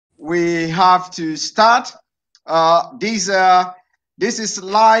we have to start. This is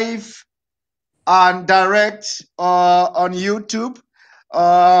live and direct on YouTube.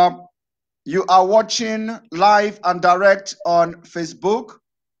 You are watching live and direct on Facebook,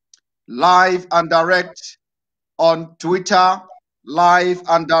 live and direct on Twitter, live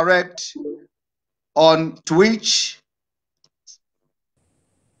and direct on Twitch.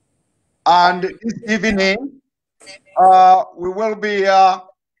 And this evening, we will be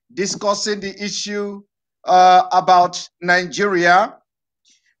discussing the issue about Nigeria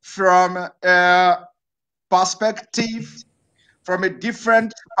from a perspective, from a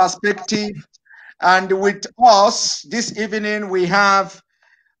different perspective. And with us this evening, we have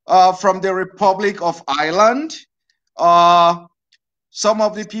from the Republic of Ireland, some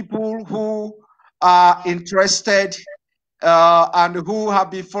of the people who are interested and who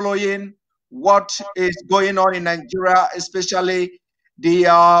have been following what is going on in Nigeria, especially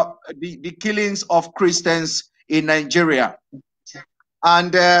the killings of Christians in Nigeria.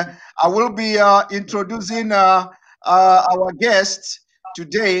 And I will be introducing our guests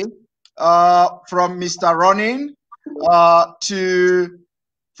today from Mr. Ronan to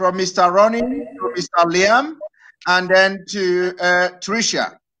Mr. Liam, and then to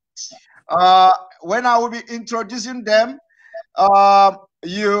Tricia. When I will be introducing them,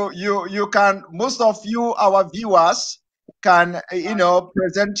 you can, most of you, our viewers, can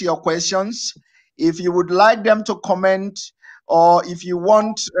present your questions. If you would like them to comment, or if you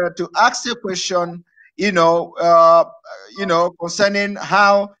want to ask a question, concerning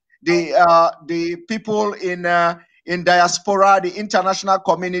how the people in diaspora, the international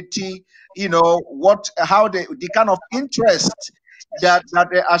community, how the kind of interest that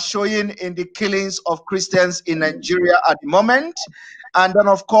they are showing in the killings of Christians in Nigeria at the moment. And then,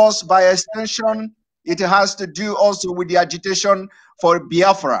 of course, by extension, it has to do also with the agitation for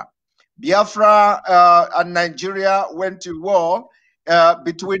Biafra. Biafra and Nigeria went to war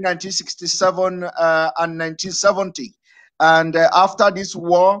between 1967 and 1970. And after this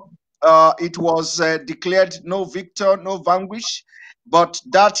war, it was declared no victor, no vanquish, but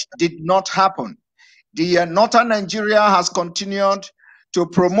that did not happen. The northern Nigeria has continued to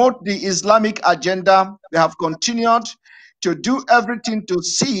promote the Islamic agenda. They have continued to do everything to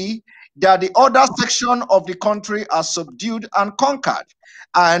see that the other section of the country are subdued and conquered.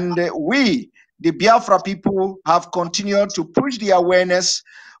 And we, the Biafra people, have continued to push the awareness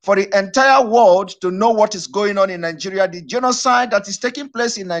for the entire world to know what is going on in Nigeria, the genocide that is taking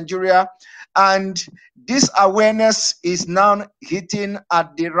place in Nigeria. And this awareness is now hitting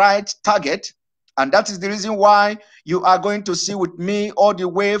at the right target. And that is the reason why you are going to see with me all the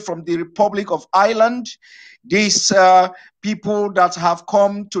way from the Republic of Ireland, these people that have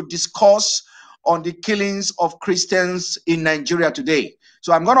come to discuss on the killings of Christians in Nigeria today.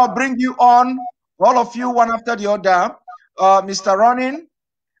 So I'm going to bring you on, all of you, one after the other. Mr. Ronan,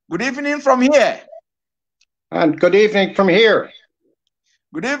 good evening from here. And good evening from here.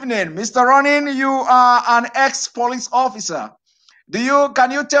 Good evening. Mr. Ronan, you are an ex-police officer.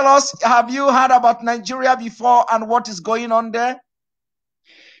 Can you tell us, have you heard about Nigeria before and what is going on there?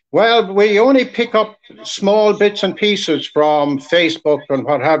 Well, we only pick up small bits and pieces from Facebook and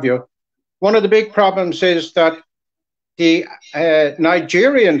what have you. One of the big problems is that the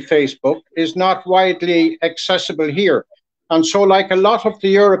Nigerian Facebook is not widely accessible here. And so like a lot of the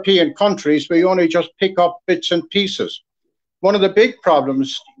European countries, we only just pick up bits and pieces. One of the big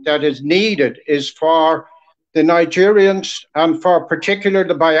problems that is needed is for the Nigerians and for particular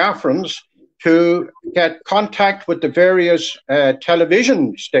the Biafrans to get contact with the various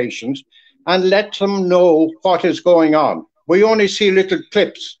television stations and let them know what is going on. We only see little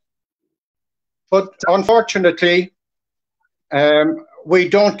clips. But unfortunately, we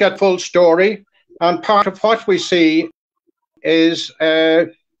don't get full story. And part of what we see is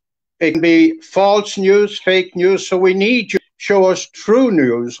it can be false news, fake news. So we need you to show us true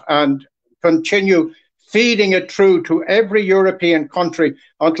news and continue feeding it through to every European country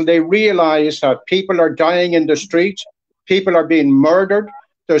until they realize that people are dying in the streets, people are being murdered.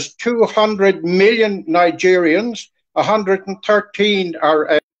 There's 200 million Nigerians, 113 are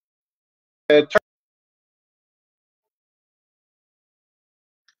I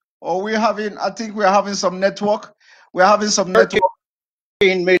think we're having some network. We're having some network.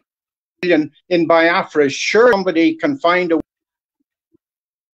 13 million in Biafra. Sure, somebody can find a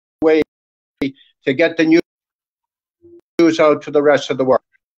way to get the news out to the rest of the world.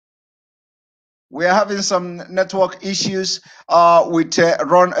 We're having some network issues with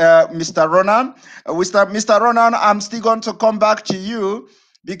Mr. Ronan. Mr. Ronan, I'm still going to come back to you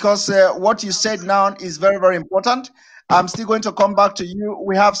because what you said now is very, very important. I'm still going to come back to you.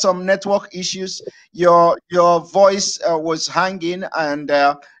 We have some network issues. Your voice was hanging, and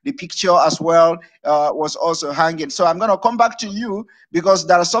the picture as well was also hanging. So I'm going to come back to you because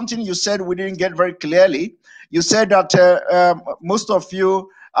there is something you said we didn't get very clearly. You said that most of you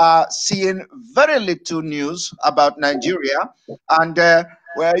are seeing very little news about Nigeria, and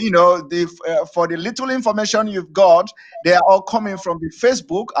well, you know, for the little information you've got, they are all coming from the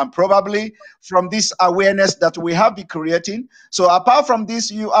Facebook and probably from this awareness that we have been creating. So apart from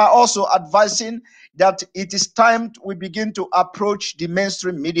this, you are also advising that it is time we begin to approach the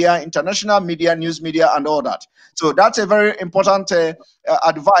mainstream media, international media, news media, and all that. So that's a very important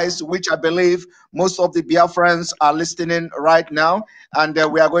advice, which I believe most of the Biafrans are listening right now, and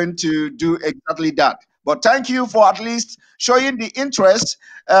we are going to do exactly that. But thank you for at least showing the interest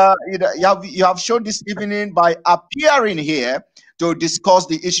you have shown this evening by appearing here to discuss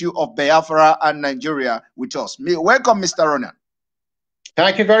the issue of Biafra and Nigeria with us. Welcome, Mr. Ronan.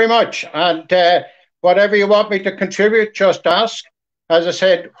 Thank you very much. And whatever you want me to contribute, just ask. As I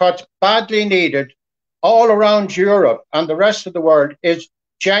said, what's badly needed all around Europe and the rest of the world is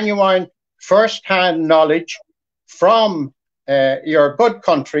genuine first-hand knowledge from your good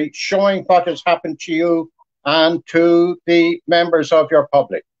country, showing what has happened to you and to the members of your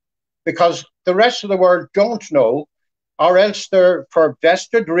public. Because the rest of the world don't know, or else they're, for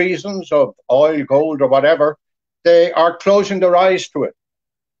vested reasons of oil, gold, or whatever, they are closing their eyes to it.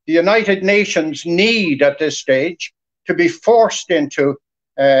 The United Nations need, at this stage, to be forced into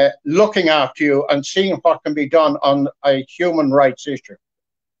looking after you and seeing what can be done on a human rights issue.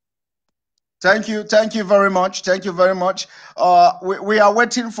 Thank you very much. Thank you very much. We are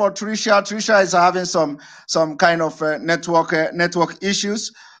waiting for Trisha. Trisha is having some kind of network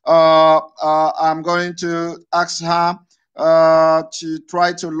issues. I'm going to ask her to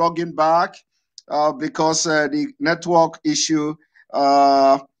try to log in back because the network issue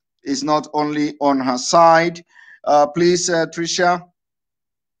is not only on her side. Please, Trisha.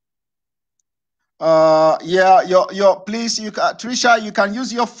 Yeah, please, Trisha, you can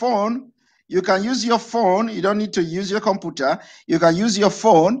use your phone. You can use your phone. You don't need to use your computer. You can use your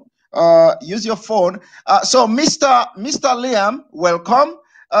phone. Use your phone. So, Mr. Liam, welcome.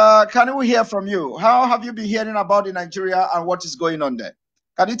 Can we hear from you? How have you been hearing about in Nigeria and what is going on there?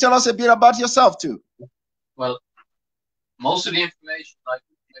 Can you tell us a bit about yourself too? Well, most of the information I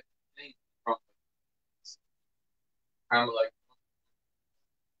get from kind of like.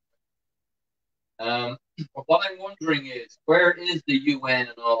 But what I'm wondering is, where is the UN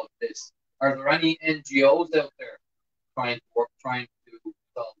in all of this? Are there any NGOs out there trying to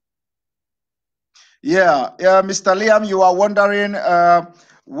solve? Yeah, Mr. Liam, you are wondering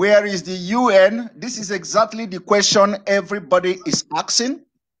where is the UN? This is exactly the question everybody is asking.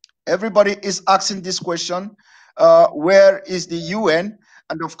 Everybody is asking this question. Where is the UN?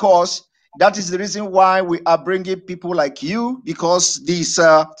 And of course, that is the reason why we are bringing people like you, because this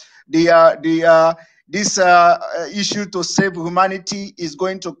issue to save humanity is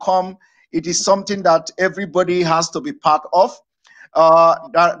going to come. It is something that everybody has to be part of.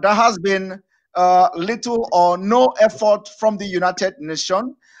 There has been little or no effort from the United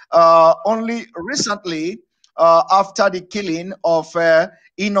Nations. Only recently, after the killing of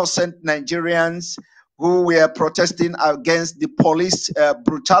innocent Nigerians who were protesting against the police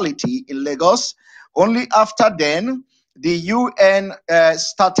brutality in Lagos, only after then, the UN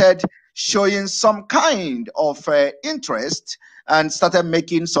started showing some kind of interest and started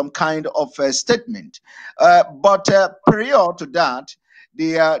making some kind of statement. But prior to that,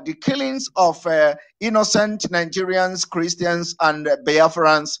 the killings of innocent Nigerians, Christians, and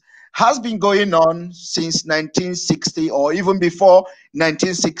Biafrans has been going on since 1960 or even before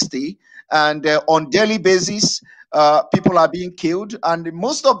 1960. And on daily basis, people are being killed. And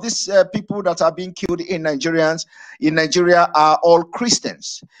most of these people that are being killed in Nigeria are all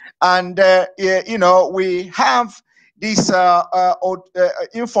Christians. And, you know, we have this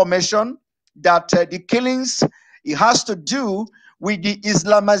information that the killings, it has to do with the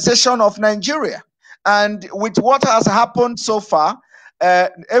Islamization of Nigeria. And with what has happened so far,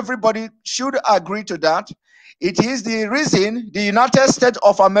 everybody should agree to that. It is the reason the United States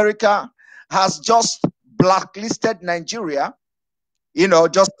of America has just blacklisted Nigeria. You know,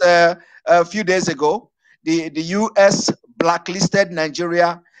 just a few days ago, the US blacklisted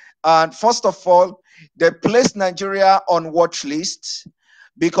Nigeria. And first of all, they placed Nigeria on watch lists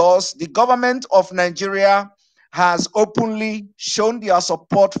because the government of Nigeria has openly shown their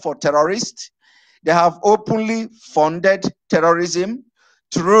support for terrorists. They have openly funded terrorism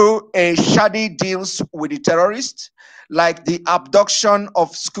through a shady deals with the terrorists, like the abduction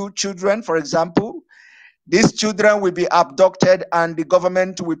of school children, for example, These children will be abducted and the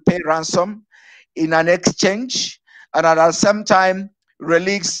government will pay ransom in an exchange, and at the same time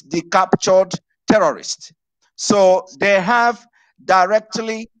release the captured terrorists. So they have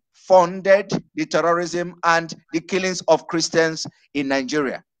directly funded the terrorism and the killings of Christians in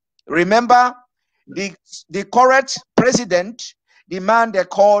Nigeria. Remember, the current president, the man they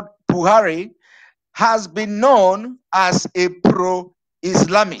called Buhari, has been known as a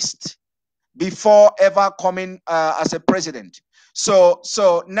pro-Islamist before ever coming as a president. So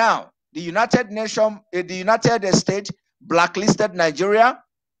now the the United States blacklisted Nigeria.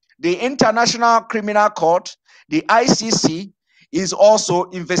 The International Criminal Court, the ICC, is also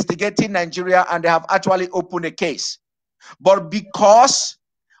investigating Nigeria, and they have actually opened a case. But because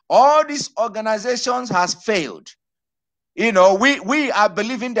all these organizations has failed, you know, we are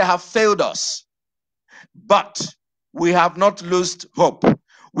believing they have failed us, but we have not lost hope.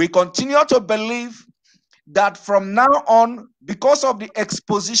 We continue to believe that from now on, because of the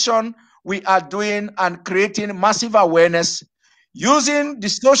exposition we are doing and creating massive awareness using the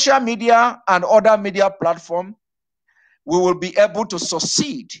social media and other media platform, we will be able to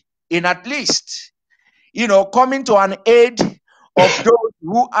succeed in at least, you know, coming to an aid of those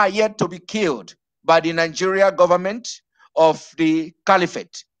who are yet to be killed by the Nigeria government of the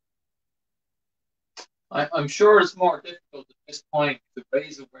caliphate. I'm sure it's more difficult at this point to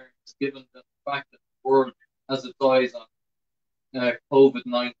raise awareness, given the fact that the world has its eyes on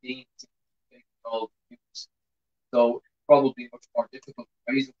COVID-19. So probably much more difficult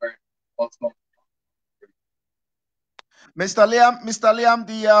to raise awareness of what's going on. Mr. Liam,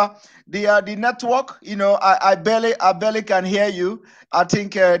 the network, you know, I barely can hear you. I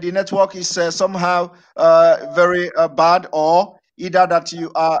think the network is somehow very bad, or either that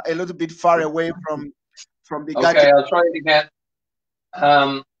you are a little bit far away from the gadget. Okay, I'll try it again.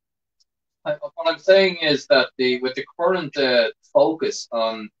 What I'm saying is that with the current focus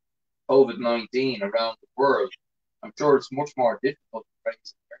on COVID-19 around the world, I'm sure it's much more difficult to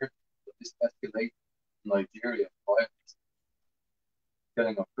raise awareness of this escalation in Nigeria,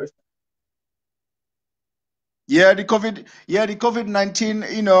 killing of Christians. Yeah, the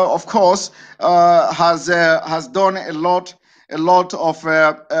COVID-19, you know, of course, has done a lot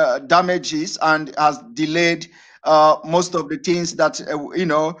of damages and has delayed most of the things that you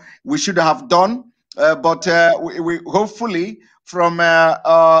know, we should have done. But we hopefully from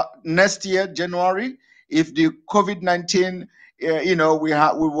next year, January, if the COVID-19, you know, we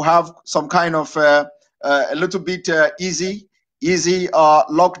will have some kind of a little bit easy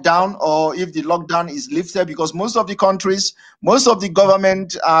lockdown, or if the lockdown is lifted, because most of the countries, most of the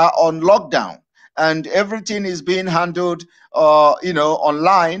government are on lockdown, and everything is being handled, you know,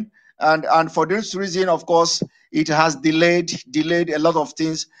 online, and for this reason, of course, it has delayed a lot of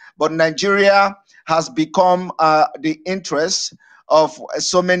things. But Nigeria has become the interest of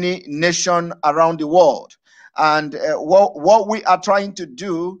so many nations around the world, and what we are trying to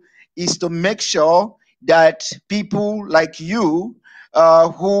do is to make sure that people like you,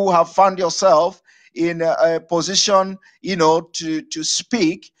 who have found yourself in a position, you know, to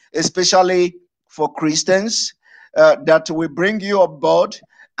speak, especially for Christians, that we bring you aboard,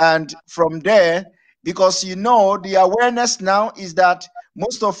 and from there, because you know the awareness now is that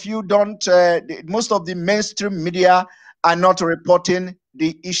most of you don't, most of the mainstream media are not reporting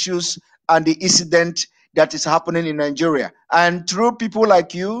the issues and the incident that is happening in Nigeria, and through people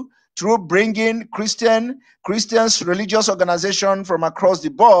like you, through bringing Christians, religious organization from across the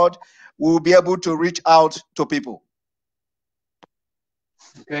board, we will be able to reach out to people.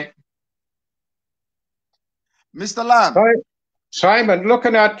 Okay. Mr. Lamb. Simon,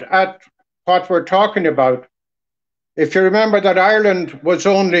 looking at what we're talking about, if you remember that Ireland was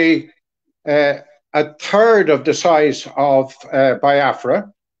only a third of the size of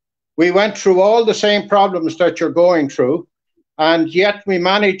Biafra, we went through all the same problems that you're going through, and yet we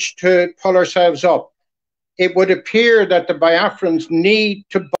managed to pull ourselves up. It would appear that the Biafrans need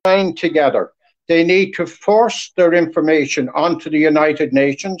to bind together. They need to force their information onto the United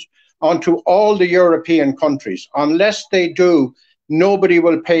Nations, onto all the European countries. Unless they do, nobody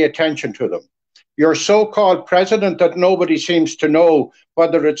will pay attention to them. Your so-called president, that nobody seems to know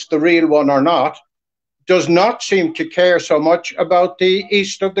whether it's the real one or not, does not seem to care so much about the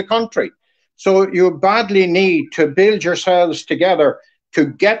east of the country. So you badly need to build yourselves together to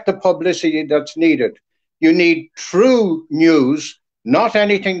get the publicity that's needed. You need true news, not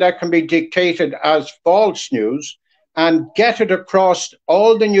anything that can be dictated as false news, and get it across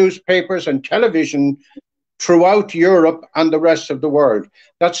all the newspapers and television throughout Europe and the rest of the world.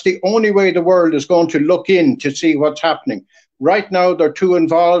 That's the only way the world is going to look in to see what's happening. Right now, they're too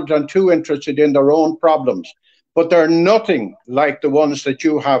involved and too interested in their own problems, but they're nothing like the ones that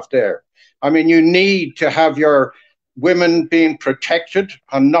you have there. I mean, you need to have your women being protected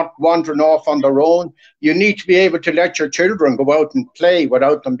and not wandering off on their own. You need to be able to let your children go out and play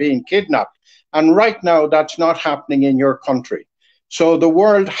without them being kidnapped. And right now, that's not happening in your country. So the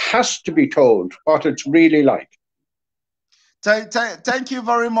world has to be told what it's really like. Thank you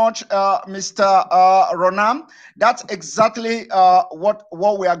very much, Mr. Ronan. That's exactly what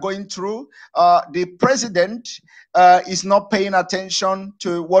we are going through. The president is not paying attention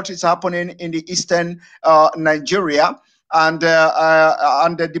to what is happening in the eastern Nigeria, and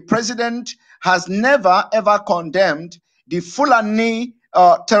the president has never ever condemned the Fulani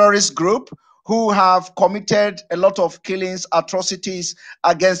terrorist group who have committed a lot of killings, atrocities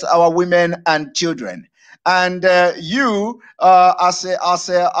against our women and children. And you, as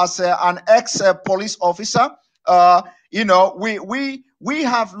an ex-police officer, you know, we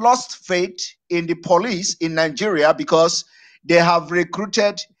have lost faith in the police in Nigeria because they have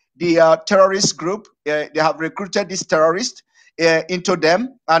recruited the terrorist group. They have recruited these terrorists into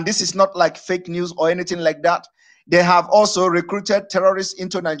them, and this is not like fake news or anything like that. They have also recruited terrorists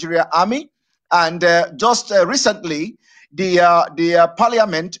into Nigeria Army, and just recently, the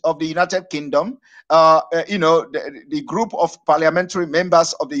Parliament of the United Kingdom, you know, the group of parliamentary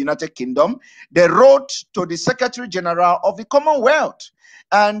members of the United Kingdom, they wrote to the Secretary General of the Commonwealth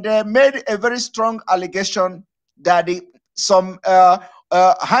and made a very strong allegation that some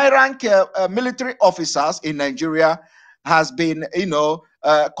high-rank military officers in Nigeria has been, you know,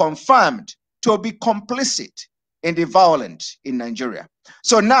 confirmed to be complicit in the violence in Nigeria.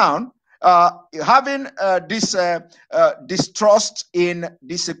 So now, having this distrust in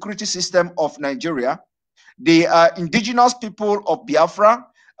the security system of Nigeria, the indigenous people of Biafra,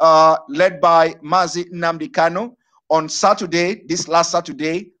 led by Mazi Nnamdi Kanu, on Saturday, this last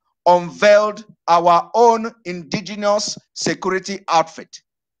Saturday, unveiled our own indigenous security outfit.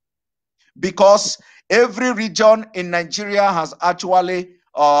 Because every region in Nigeria has actually,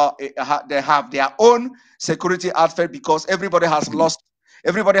 they have their own security outfit because everybody has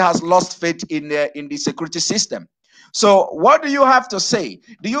lost faith in the security system. So what do you have to say?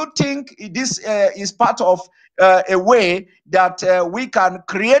 Do you think this is part of a way that we can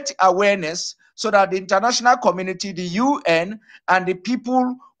create awareness so that the international community, the UN, and the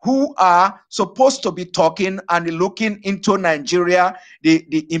people who are supposed to be talking and looking into Nigeria,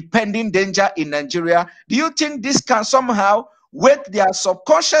 the impending danger in Nigeria, do you think this can somehow wake their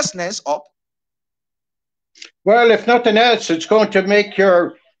subconsciousness up? Well, if nothing else, it's going to make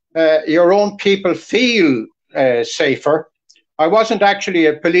your own people feel safer. I wasn't actually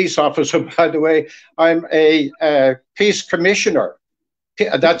a police officer, by the way. I'm a peace commissioner.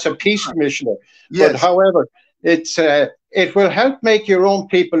 That's a peace commissioner. Yes. But however, it will help make your own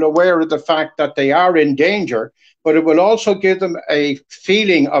people aware of the fact that they are in danger, but it will also give them a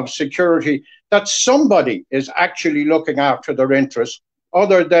feeling of security that somebody is actually looking after their interests,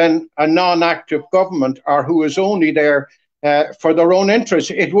 other than a non-active government or who is only there for their own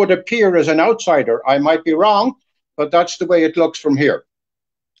interests. It would appear as an outsider. I might be wrong, but that's the way it looks from here.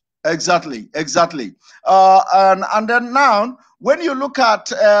 Exactly. And then now, when you look at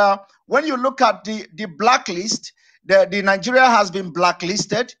the blacklist, the Nigeria has been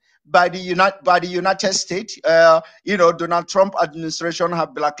blacklisted by the United States. You know, Donald Trump administration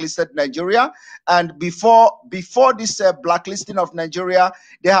have blacklisted Nigeria, and before this blacklisting of Nigeria,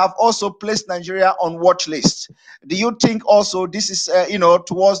 they have also placed Nigeria on watch list. Do you think also this is you know,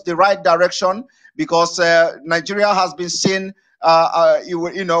 towards the right direction, because Nigeria has been seen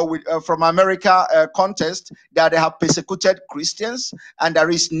you know, with, from America context, that they have persecuted Christians, and there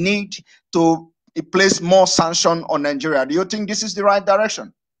is need to place more sanction on Nigeria? Do you think this is the right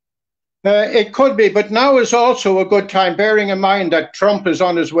direction? It could be, but now is also a good time, bearing in mind that Trump is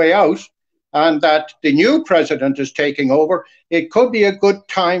on his way out and that the new president is taking over. It could be a good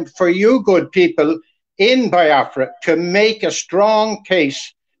time for you good people in Biafra to make a strong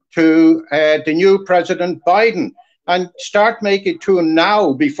case to the new President Biden, and start making to him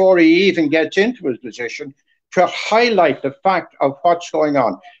now, before he even gets into his position, to highlight the fact of what's going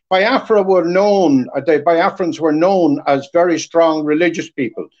on. Biafra were known, the Biafrans were known as very strong religious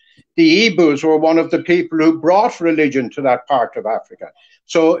people. The Igbos were one of the people who brought religion to that part of Africa.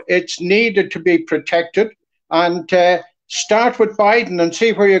 So it's needed to be protected, and start with Biden and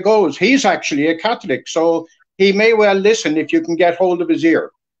see where he goes. He's actually a Catholic, so he may well listen if you can get hold of his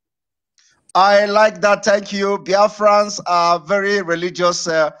ear. I like that. Thank you. Biafrans are very religious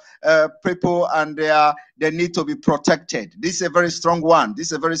people, and they need to be protected. This is a very strong one. This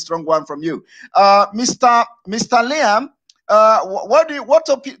is a very strong one from you. Mr. Liam,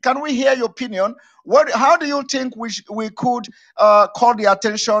 can we hear your opinion? How do you think we could call the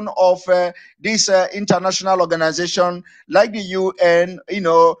attention of this international organization like the UN?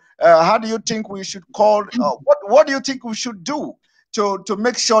 How do you think we should call? What do you think we should do to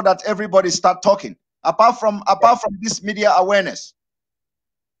make sure that everybody start talking? Apart from this media awareness.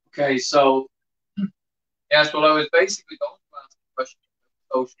 Okay, so yes, well, I was basically going to ask the question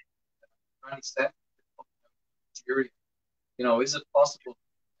about social media. Nigeria. Is it possible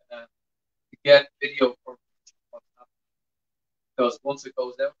to get video for what's happening? Because once it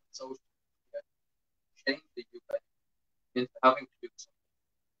goes out on social media, change the UN into having to do something.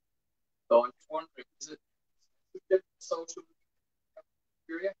 So I'm just wondering, is it social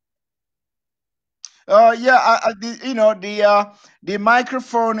media? The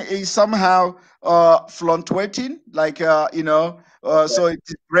microphone is somehow fluctuating, like okay. So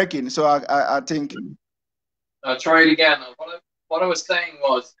it's breaking. So I think. I'll try it again. What I was saying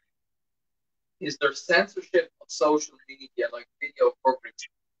was, is there censorship of social media, like video coverage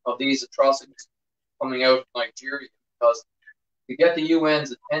of these atrocities coming out of Nigeria? Because to get the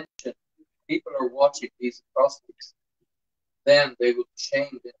UN's attention, people are watching these atrocities, then they will be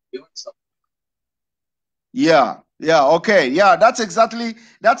shamed into doing something. Yeah, okay, yeah, that's exactly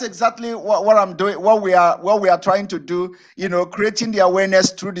what I'm doing, what we are trying to do, creating the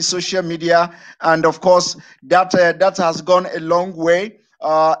awareness through the social media. And of course that has gone a long way.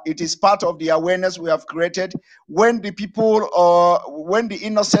 It is part of the awareness we have created. When the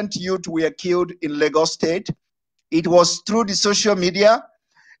innocent youth were killed in Lagos State, it was through the social media.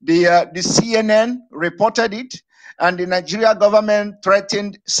 The CNN reported it, and the Nigeria government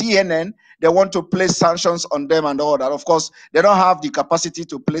threatened CNN. They want to place sanctions on them and all that. Of course, they don't have the capacity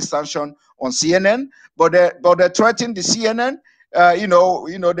to place sanctions on CNN, but they threatened the CNN.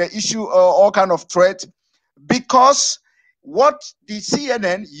 They issue all kind of threat, because what the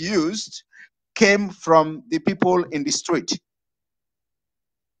CNN used came from the people in the street.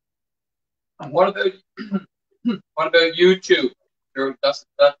 And what about YouTube?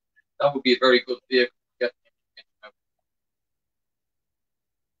 That would be a very good vehicle to get information out.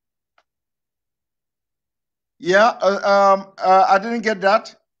 Yeah, I didn't get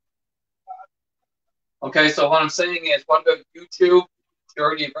that. Okay, so what I'm saying is, what about YouTube?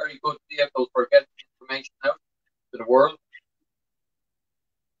 Surely a very good vehicle for getting information out to the world.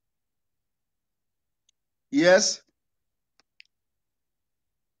 Yes.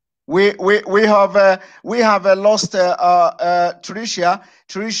 We have lost Tricia.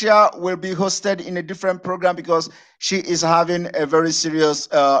 Tricia will be hosted in a different program because she is having a very serious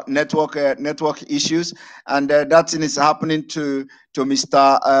network issues, and that thing is happening to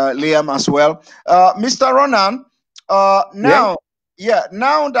Mr. Liam as well. Mr. Ronan, now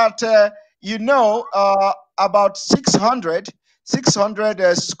that about 600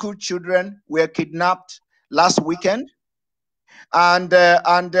 school children were kidnapped last weekend. And the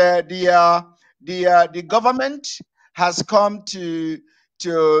government has come to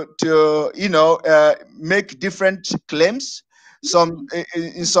make different claims.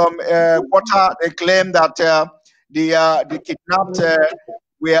 In some quarter they claim that the kidnapped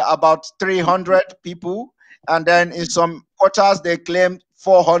were about 300 people, and then in some quarters they claim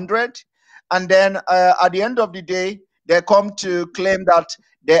 400, and then at the end of the day they come to claim that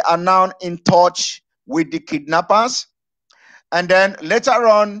they are now in touch with the kidnappers. And then later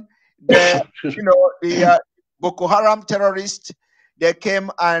on, the Boko Haram terrorists, they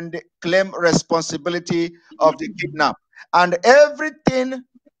came and claimed responsibility of the kidnap. And everything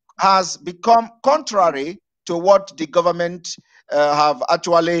has become contrary to what the government have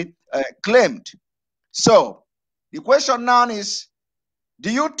actually claimed. So the question now is, do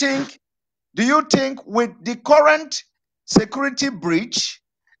you think with the current security breach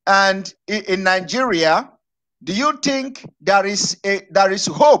and in Nigeria, do you think there is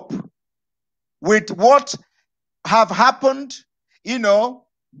hope with what have happened,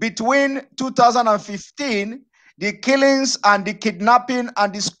 between 2015, the killings and the kidnapping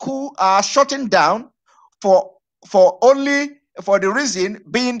and the school are shutting down for the reason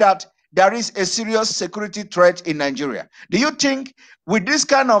being that there is a serious security threat in Nigeria? Do you think with this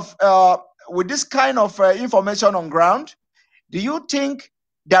kind of information on ground, do you think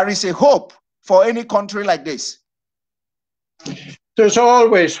there is a hope for any country like this? There's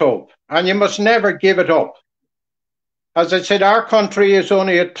always hope, and you must never give it up. As I said, our country is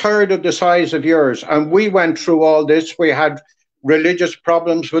only a third of the size of yours, and we went through all this. We had religious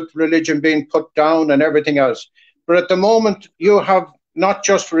problems with religion being put down and everything else. But at the moment, you have not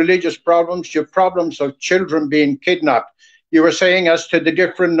just religious problems, you have problems of children being kidnapped. You were saying as to the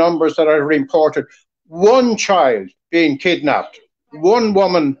different numbers that are reported. One child being kidnapped, one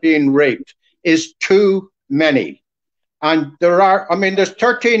woman being raped is too many. And there's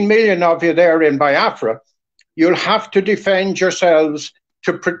 13 million of you there in Biafra. You'll have to defend yourselves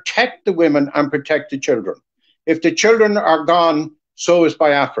to protect the women and protect the children. If the children are gone, so is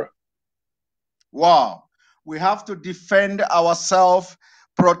Biafra. Wow. We have to defend ourselves,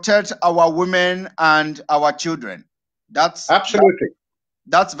 protect our women and our children. That's absolutely.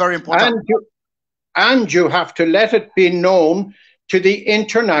 That's very important. And you have to let it be known to the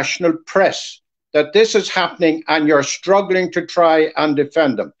international press that this is happening and you're struggling to try and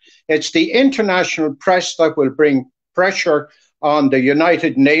defend them. It's the international press that will bring pressure on the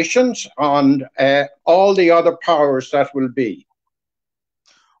United Nations, on all the other powers that will be.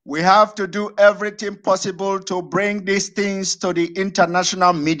 We have to do everything possible to bring these things to the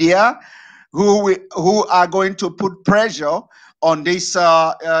international media, who are going to put pressure on these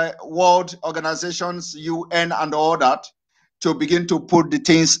world organizations, UN and all that, to begin to put the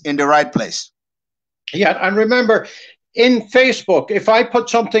things in the right place. Yeah, and remember, in Facebook, if I put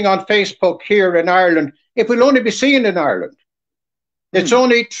something on Facebook here in Ireland, it will only be seen in Ireland. It's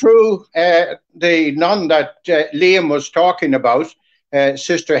only through the nun that Liam was talking about,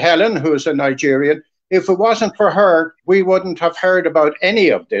 Sister Helen, who is a Nigerian. If it wasn't for her, we wouldn't have heard about any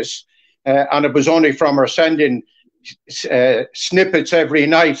of this. And it was only from her sending snippets every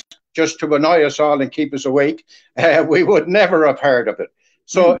night just to annoy us all and keep us awake. We would never have heard of it.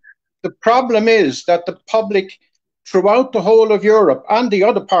 So the problem is that the public throughout the whole of Europe and the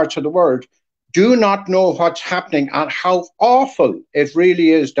other parts of the world do not know what's happening and how awful it really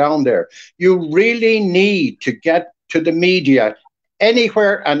is down there. You really need to get to the media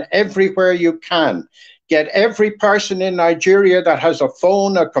anywhere and everywhere you can. Get every person in Nigeria that has a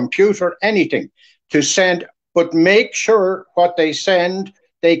phone, a computer, anything to send, but make sure what they send,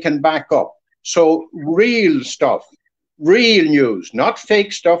 they can back up. So real stuff, real news, not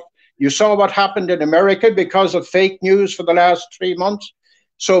fake stuff. You saw what happened in America because of fake news for the last 3 months.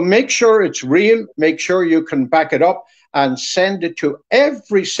 So make sure it's real, make sure you can back it up and send it to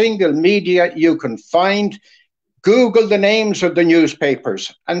every single media you can find. Google the names of the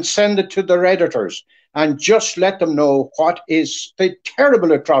newspapers and send it to their editors and just let them know what is the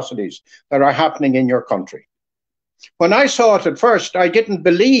terrible atrocities that are happening in your country. When I saw it at first, I didn't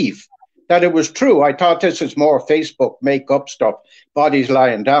believe that it was true. I thought this is more Facebook make-up stuff, bodies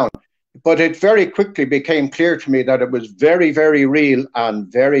lying down. But it very quickly became clear to me that it was very, very real and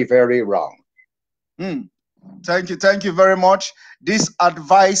very, very wrong. Thank you very much. This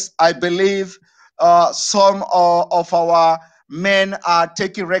advice, I believe, some of our men are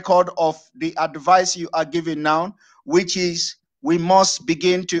taking record of the advice you are giving now, which is we must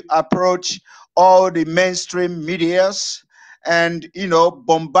begin to approach all the mainstream medias and,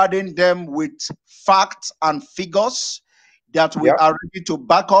 bombarding them with facts and figures that we are ready to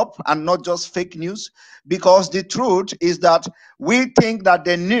back up and not just fake news. Because the truth is that we think that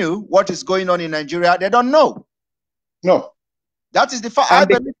they knew what is going on in Nigeria. They don't know. No. That is the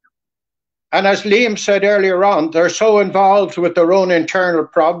fact. And as Liam said earlier on, they're so involved with their own internal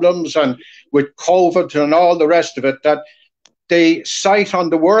problems and with COVID and all the rest of it that the sight on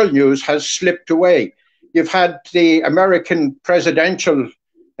the world news has slipped away. You've had the American presidential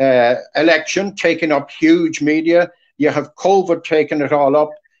election taking up huge media. You have COVID taking it all up.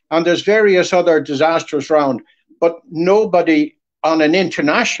 And there's various other disasters around. But nobody on an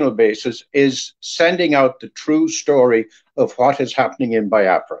international basis is sending out the true story of what is happening in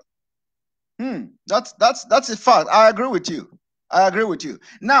Biafra. That's a fact. I agree with you. I agree with you.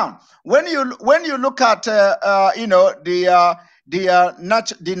 Now, when you look at the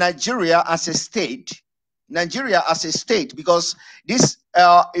Nigeria as a state, because this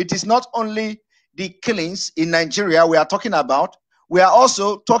it is not only the killings in Nigeria we are talking about. We are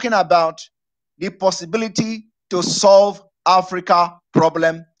also talking about the possibility to solve Africa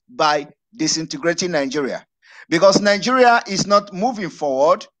problem by disintegrating Nigeria, because Nigeria is not moving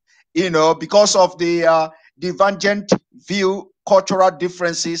forward. Because of the divergent view, cultural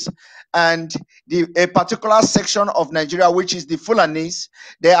differences, and a particular section of Nigeria, which is the Fulanis,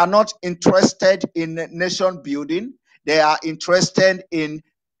 they are not interested in nation building. They are interested in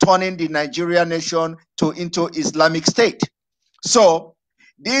turning the Nigerian nation into Islamic State. So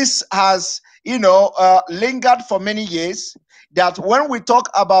this has, lingered for many years. That when we talk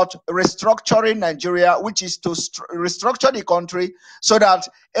about restructuring Nigeria, which is to restructure the country so that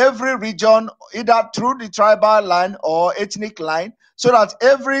every region, either through the tribal line or ethnic line, so that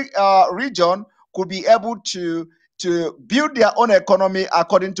every region could be able to build their own economy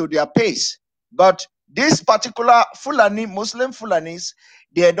according to their pace. But this particular Fulani, Muslim Fulanis,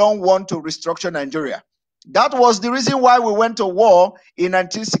 they don't want to restructure Nigeria. That was the reason why we went to war in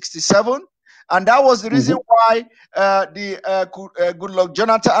 1967. And that was the reason why Goodluck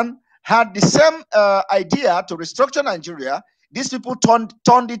Jonathan had the same idea to restructure Nigeria. These people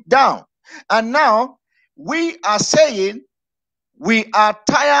turned it down. And now we are saying we are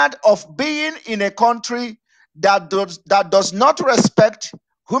tired of being in a country that does not respect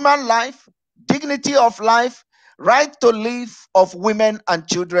human life, dignity of life, right to live of women and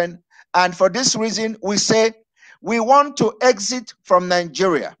children. And for this reason, we say we want to exit from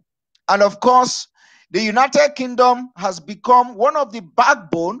Nigeria. And of course, the United Kingdom has become one of the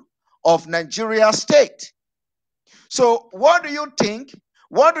backbone of Nigeria state. So what do you think?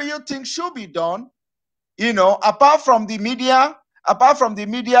 What do you think should be done? You know, apart from the media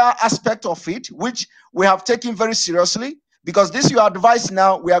aspect of it, which we have taken very seriously, because this your advice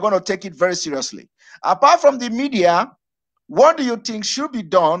now, we are going to take it very seriously. Apart from the media, what do you think should be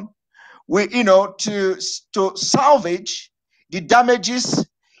done to salvage the damages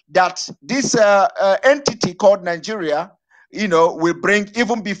that this entity called Nigeria, will bring,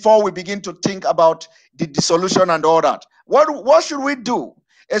 even before we begin to think about the dissolution and all that? What should we do,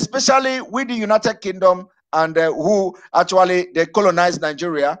 especially with the United Kingdom and who actually they colonized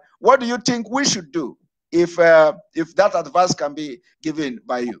Nigeria? What do you think we should do if that advice can be given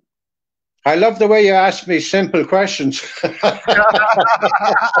by you? I love the way you ask me simple questions.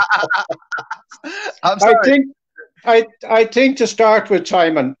 I'm sorry. I think to start with,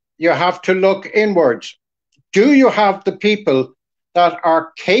 Simon, you have to look inwards. Do you have the people that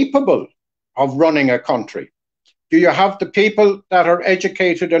are capable of running a country? Do you have the people that are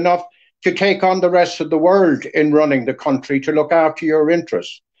educated enough to take on the rest of the world in running the country to look after your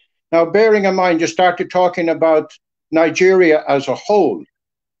interests? Now, bearing in mind, you started talking about Nigeria as a whole.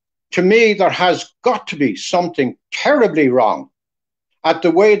 To me, there has got to be something terribly wrong at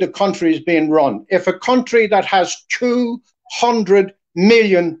the way the country is being run. If a country that has 200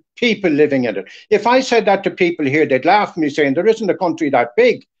 million people living in it, if I said that to people here, they'd laugh at me saying there isn't a country that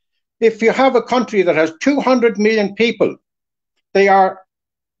big. If you have a country that has 200 million people, they are,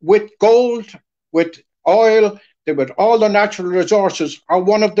 with gold, with oil, with all the natural resources, are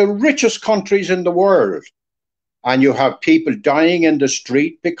one of the richest countries in the world. And you have people dying in the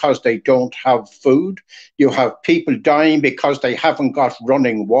street because they don't have food. You have people dying because they haven't got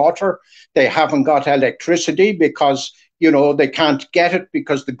running water. They haven't got electricity because, they can't get it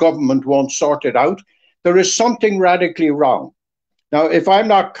because the government won't sort it out. There is something radically wrong. Now, if I'm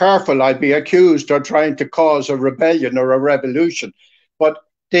not careful, I'd be accused of trying to cause a rebellion or a revolution. But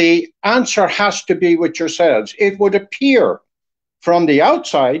the answer has to be with yourselves. It would appear from the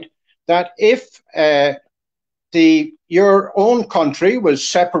outside that if your own country was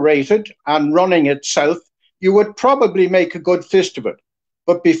separated and running itself, you would probably make a good fist of it.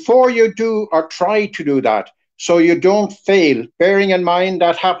 But before you do or try to do that, so you don't fail, bearing in mind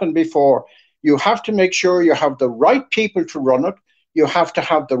that happened before, you have to make sure you have the right people to run it, you have to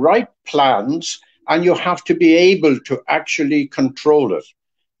have the right plans, and you have to be able to actually control it.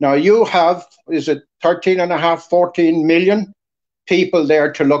 Now you have, is it 13.5, 14 million people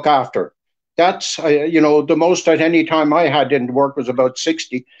there to look after? That's, the most at any time I had in work was about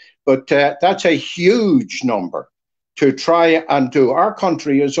 60, but that's a huge number to try and do. Our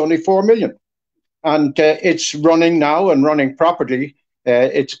country is only 4 million, and it's running now and running properly.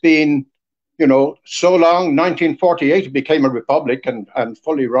 It's been, so long, 1948 it became a republic and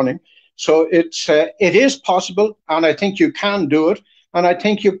fully running. So it is possible, and I think you can do it, and I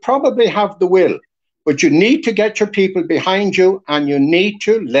think you probably have the will. But you need to get your people behind you, and you need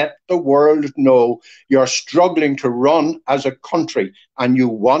to let the world know you're struggling to run as a country and you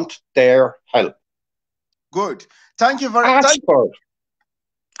want their help. Good. Thank you very much. Ask for it.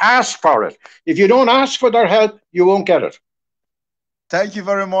 Ask for it. If you don't ask for their help, you won't get it. Thank you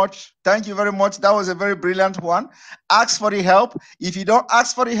very much. Thank you very much. That was a very brilliant one. Ask for the help. If you don't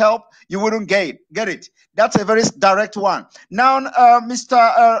ask for the help, you wouldn't get it. That's a very direct one. Now, Mr.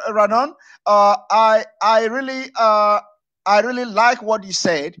 Ronan, I really like what you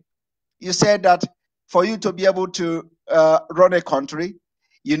said. You said that for you to be able to run a country,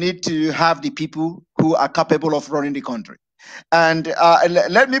 you need to have the people who are capable of running the country. And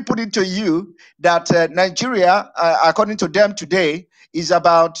let me put it to you that Nigeria, according to them today, is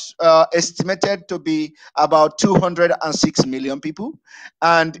about estimated to be about 206 million people.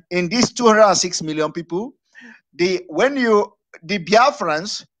 And in these 206 million people, the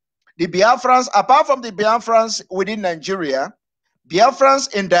Biafrans, apart from the Biafrans within Nigeria,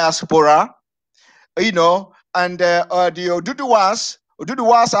 Biafrans in diaspora, and the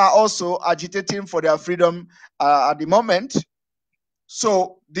Oduduwas are also agitating for their freedom at the moment.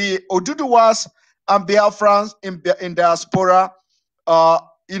 So the Oduduwas and Biafrans in diaspora,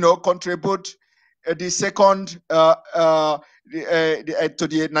 contribute the second to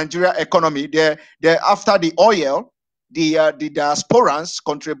the Nigeria economy. After the oil, the diasporans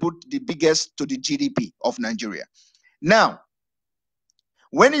contribute the biggest to the GDP of Nigeria. Now,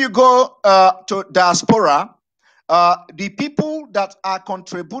 when you go to diaspora, the people that are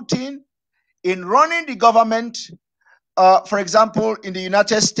contributing in running the government, for example, in the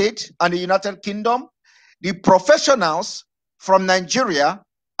United States and the United Kingdom, the professionals from Nigeria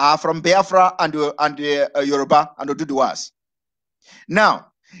are from Biafra and the Yoruba and Oduduwas. Now,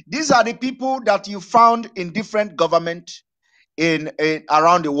 these are the people that you found in different government in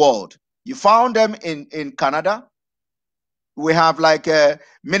around the world. You found them in Canada. We have like a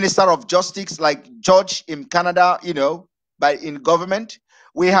Minister of Justice, like Judge in Canada, in government.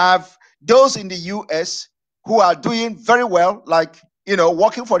 We have those in the US who are doing very well, like,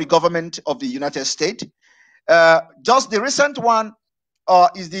 working for the government of the United States. Just the recent one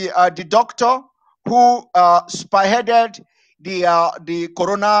is the doctor who spearheaded the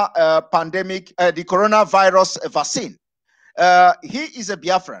corona pandemic, the coronavirus vaccine. He is a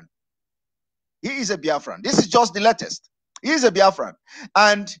Biafran. He is a Biafran. This is just the latest. He is a Biafran.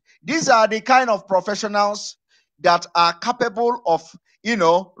 And these are the kind of professionals that are capable of,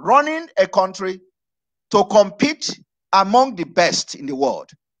 running a country to compete among the best in the world.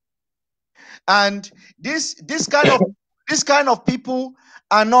 And this kind of people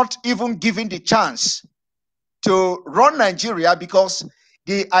are not even given the chance to run Nigeria, because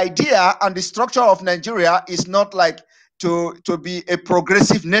the idea and the structure of Nigeria is not like to be a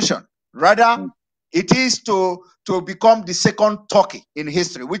progressive nation. Rather, it is to become the second Turkey in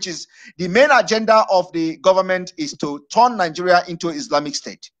history, which is the main agenda of the government, is to turn Nigeria into Islamic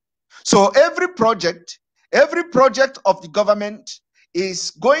State. So every project of the government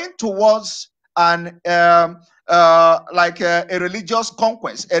is going towards an like a religious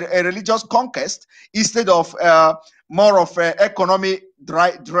conquest, a religious conquest, instead of more of an economic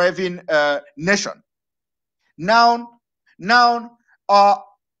driving nation. Now,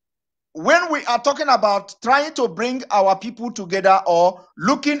 when we are talking about trying to bring our people together, or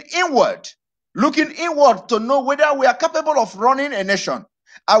looking inward to know whether we are capable of running a nation,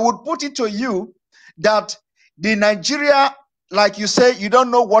 I would put it to you that the Nigeria, like you say, you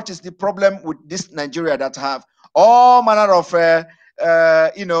don't know what is the problem with this Nigeria that have all manner of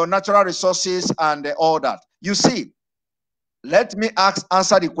natural resources and all that. You see, let me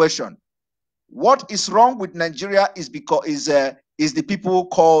answer the question. What is wrong with Nigeria is because is the people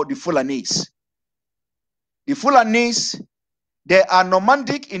called the Fulanis. The Fulanis, they are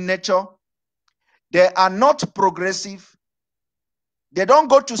nomadic in nature. They are not progressive. They don't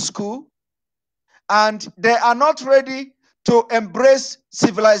go to school, and they are not ready to embrace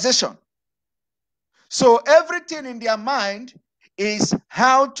civilization. So everything in their mind is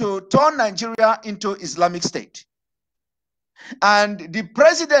how to turn Nigeria into Islamic State. And the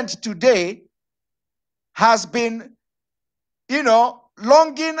president today has been,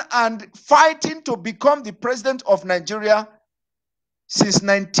 longing and fighting to become the president of Nigeria since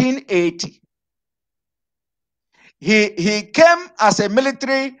 1980. He came as a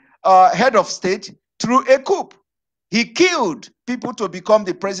military head of state through a coup. He killed people to become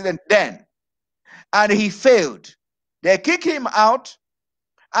the president then, and he failed. They kicked him out,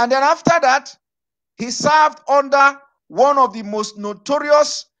 and then after that, he served under one of the most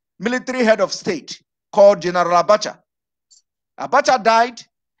notorious military head of state called General Abacha. Abacha died.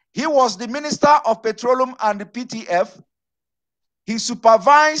 He was the Minister of Petroleum and the PTF. He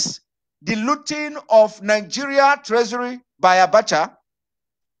supervised the looting of Nigeria treasury by Abacha.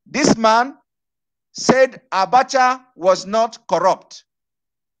 This man said Abacha was not corrupt.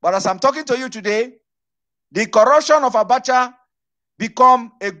 But as I'm talking to you today, the corruption of Abacha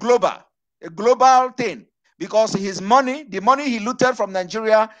become a global thing, because his money, the money he looted from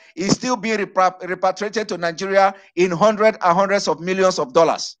Nigeria, is still being repatriated to Nigeria in hundreds of millions of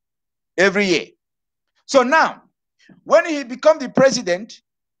dollars every year. So now, when he becomes the president,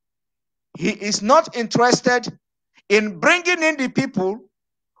 he is not interested in bringing in the people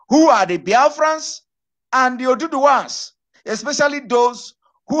who are the Biafrans and the Oduduwas, especially those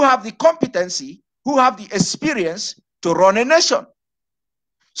who have the competency, who have the experience to run a nation.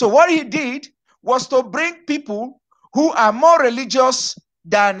 So what he did was to bring people who are more religious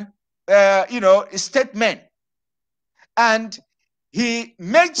than, statesmen. And he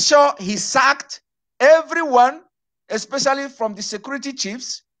made sure he sacked everyone, especially from the security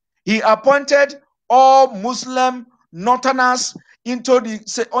chiefs. He appointed all Muslim northerners into the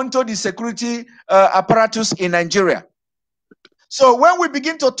security apparatus in Nigeria. So when we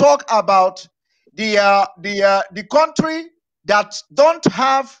begin to talk about the country that don't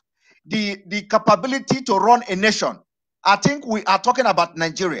have the capability to run a nation. I think we are talking about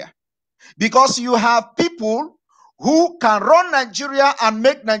Nigeria, because you have people who can run Nigeria and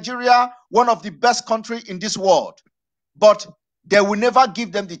make Nigeria one of the best countries in this world, but they will never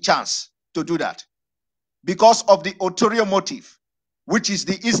give them the chance to do that because of the ulterior motive, which is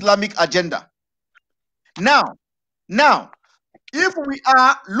the Islamic agenda. Now, if we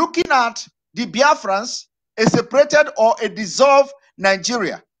are looking at the Biafrans, a separated or a dissolved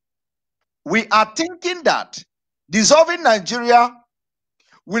Nigeria, we are thinking that dissolving Nigeria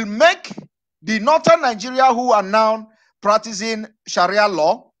will make the northern Nigeria, who are now practicing Sharia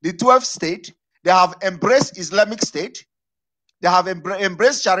law, the 12th state, they have embraced Islamic State, they have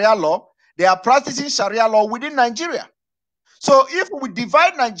embraced Sharia law, they are practicing Sharia law within Nigeria. So if we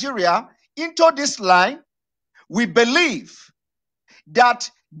divide Nigeria into this line, we believe that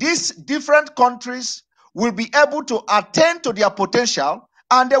these different countries will be able to attain to their potential,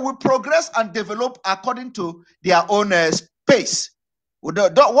 and they will progress and develop according to their own pace. What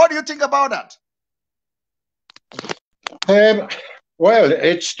do you think about that? Well,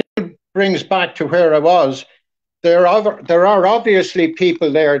 it still brings back to where I was. There are obviously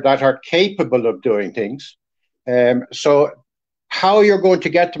people there that are capable of doing things. So how you're going to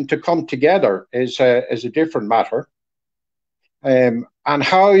get them to come together is a different matter. And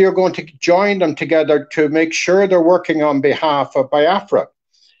how you're going to join them together to make sure they're working on behalf of Biafra.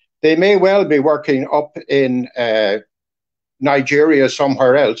 They may well be working up in Nigeria,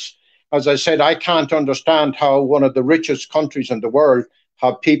 somewhere else. As I said, I can't understand how one of the richest countries in the world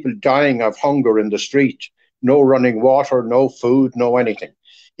have people dying of hunger in the street, no running water, no food, no anything.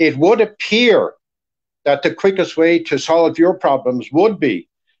 It would appear that the quickest way to solve your problems would be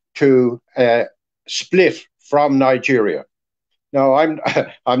to split from Nigeria. Now, I'm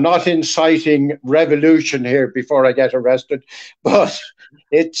not inciting revolution here before I get arrested, but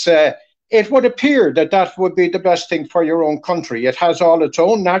it would appear that that would be the best thing for your own country. It has all its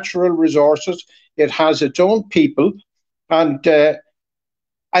own natural resources. It has its own people. And 14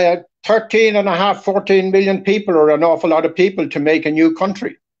 million people are an awful lot of people to make a new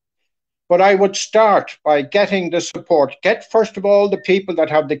country. But I would start by getting the support. Get, first of all, the people that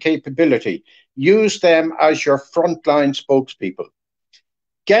have the capability. Use them as your frontline spokespeople.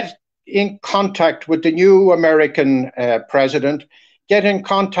 Get in contact with the new American president. Get in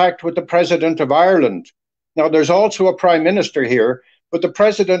contact with the president of Ireland. Now, there's also a prime minister here, but the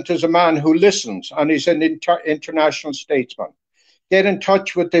president is a man who listens, and he's an international statesman. Get in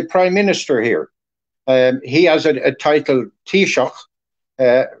touch with the prime minister here. He has a title, Taoiseach,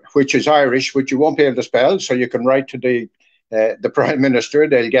 which is Irish, which you won't be able to spell, so you can write to the prime minister.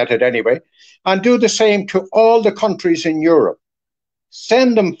 They'll get it anyway. And do the same to all the countries in Europe.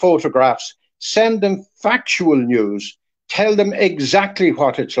 Send them photographs. Send them factual news. Tell them exactly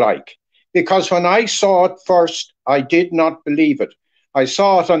what it's like. Because when I saw it first, I did not believe it. I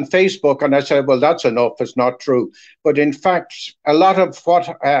saw it on Facebook and I said, well, that's enough. It's not true. But in fact, a lot of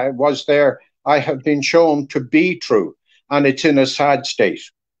what was there, I have been shown to be true. And it's in a sad state.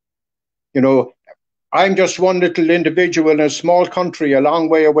 You know, I'm just one little individual in a small country a long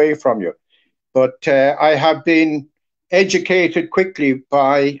way away from you. But I have been educated quickly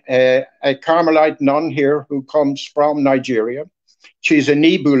by a Carmelite nun here who comes from Nigeria. She's a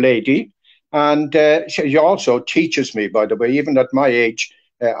Nibu lady, and she also teaches me, by the way, even at my age,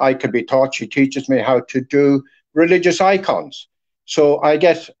 I can be taught. She teaches me how to do religious icons. So I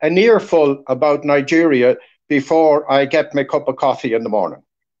get an earful about Nigeria before I get my cup of coffee in the morning.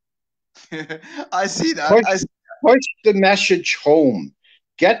 I see that. Push the message home.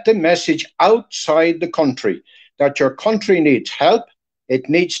 Get the message outside the country that your country needs help. It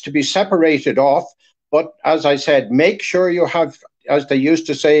needs to be separated off. But as I said, make sure you have, as they used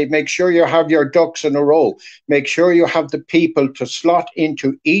to say, make sure you have your ducks in a row. Make sure you have the people to slot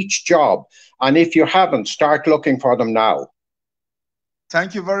into each job. And if you haven't, start looking for them now.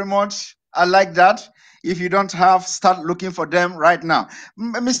 Thank you very much. I like that. If you don't have, start looking for them right now.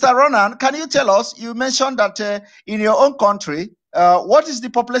 Mr. Ronan, can you tell us, you mentioned that in your own country, what is the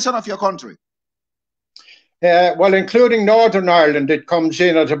population of your country? Well, including Northern Ireland, it comes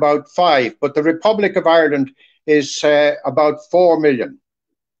in at about 5, but the Republic of Ireland is about 4 million.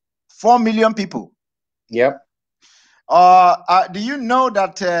 4 million people? Yep. Do you know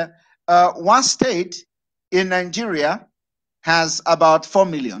that one state in Nigeria has about 4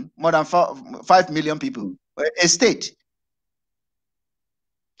 million, more than 5 million people? A state.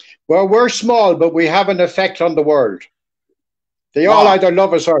 Well, we're small, but we have an effect on the world. They all either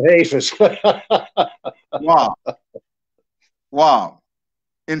love us or hate us. Wow. Wow.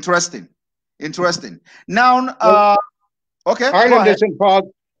 Interesting. Interesting. Now, okay, Ireland is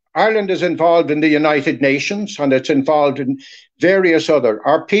involved. Ireland is involved in the United Nations, and it's involved in various other.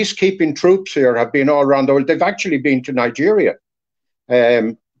 Our peacekeeping troops here have been all around the world. They've actually been to Nigeria,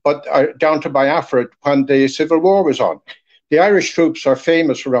 but down to Biafra when the Civil War was on. The Irish troops are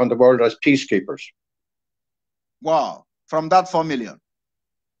famous around the world as peacekeepers. Wow! From that 4 million.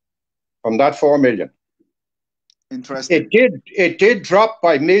 From that 4 million. Interesting. It did drop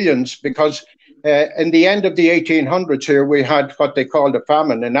by millions because in the end of the 1800s here, we had what they called a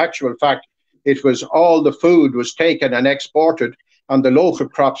famine. In actual fact, it was all the food was taken and exported and the local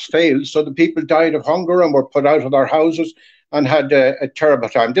crops failed. So the people died of hunger and were put out of their houses and had a terrible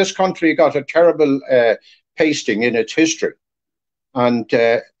time. This country got a terrible pasting in its history. And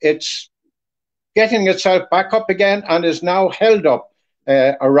it's getting itself back up again and is now held up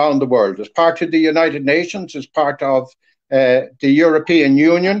around the world as part of the United Nations, as part of the European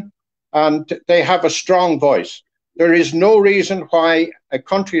Union, and they have a strong voice. There is no reason why a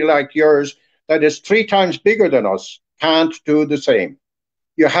country like yours that is 3 times bigger than us can't do the same.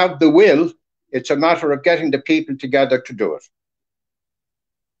 You have the will. It's a matter of getting the people together to do it.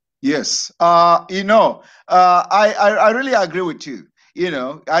 Yes. I really agree with you.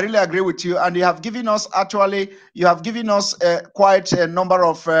 I really agree with you. And you have given us quite a number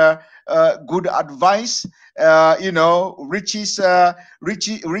of good advice, reaching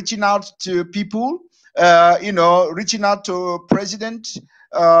out to people, reaching out to president,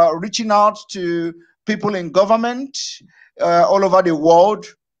 reaching out to people in government all over the world,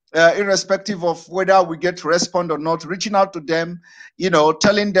 irrespective of whether we get to respond or not, reaching out to them,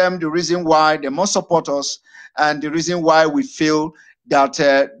 telling them the reason why they must support us and the reason why we feel that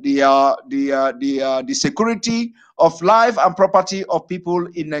the security of life and property of people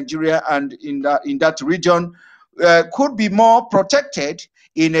in Nigeria and in that region could be more protected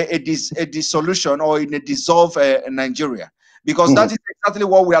in a dissolution or in a dissolved Nigeria, because that is exactly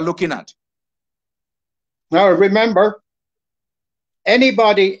what we are looking at. Now, remember,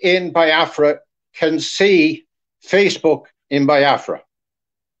 anybody in Biafra can see Facebook in Biafra.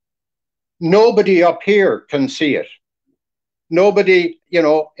 Nobody up here can see it. Nobody,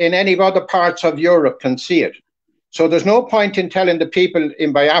 in any other parts of Europe can see it. So there's no point in telling the people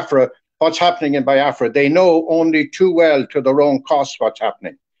in Biafra what's happening in Biafra. They know only too well to their own cost what's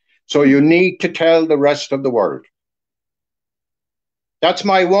happening. So you need to tell the rest of the world. That's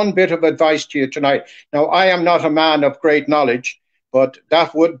my one bit of advice to you tonight. Now, I am not a man of great knowledge, but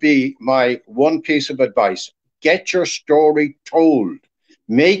that would be my one piece of advice. Get your story told.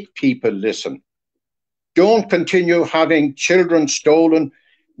 Make people listen. Don't continue having children stolen,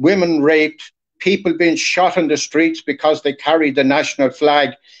 women raped, people being shot in the streets because they carry the national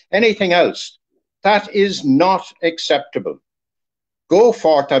flag, anything else. That is not acceptable. Go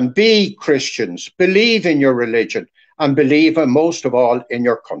forth and be Christians. Believe in your religion and believe, most of all, in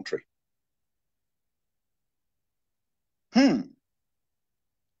your country.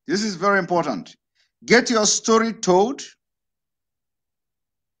 This is very important. Get your story told.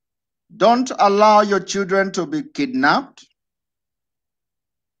 Don't allow your children to be kidnapped.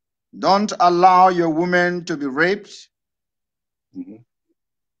 Don't allow your women to be raped.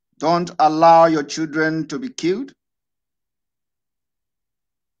 Don't allow your children to be killed.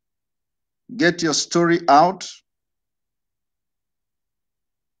 Get your story out.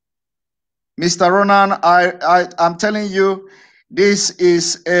 Mr. Ronan, I'm telling you, this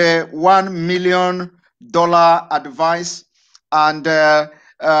is a $1 million advice, and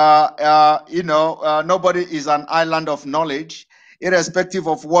nobody is an island of knowledge, irrespective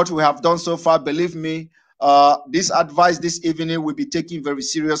of what we have done so far. Believe me, this advice this evening will be taken very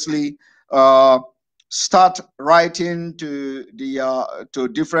seriously. Start writing to the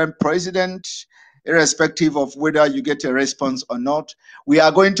different presidents, irrespective of whether you get a response or not. We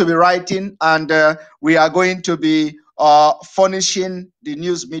are going to be writing, and we are going to be furnishing the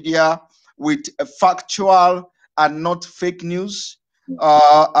news media with a factual and not fake news,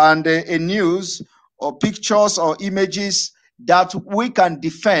 and a news or pictures or images that we can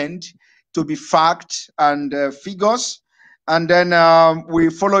defend to be fact and figures, and then we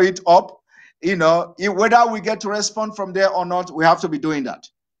follow it up. Whether we get to respond from there or not, we have to be doing that.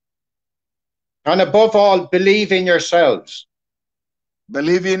 And above all, believe in yourselves.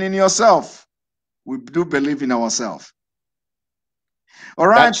 Believing in yourself. We do believe in ourselves. All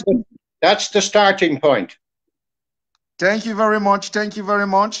right. That's the starting point. Thank you very much. Thank you very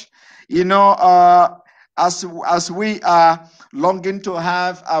much. As we are longing to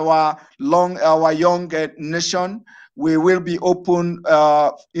have our young nation, we will be open,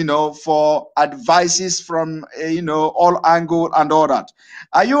 for advices from, all angles and all that.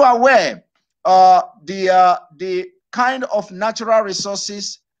 Are you aware the kind of natural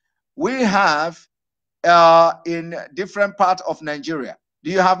resources we have in different parts of Nigeria.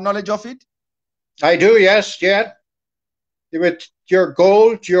 Do you have knowledge of it? I do, yes, yeah. With your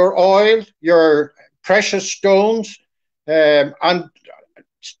gold, your oil, your precious stones, and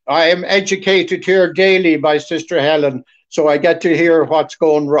I am educated here daily by Sister Helen, so I get to hear what's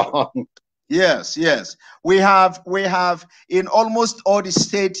going wrong. Yes, yes. We have in almost all the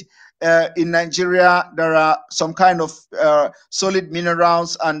states in Nigeria, there are some kind of solid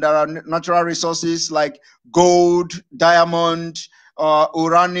minerals, and there are natural resources like gold, diamond,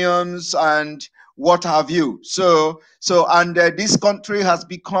 uraniums, and what have you. And this country has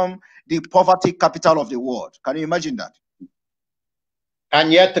become the poverty capital of the world. Can you imagine that?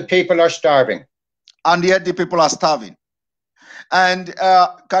 And yet the people are starving. And yet the people are starving. And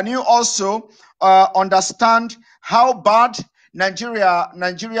can you also understand how bad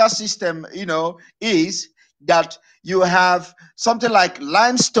Nigeria system, is, that you have something like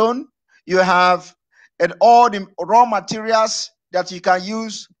limestone, you have and all the raw materials that you can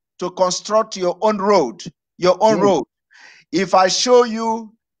use to construct your own road, road. If I show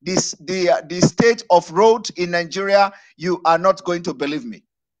you the state of road in Nigeria, you are not going to believe me.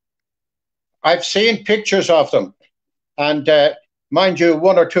 I've seen pictures of them, and mind you,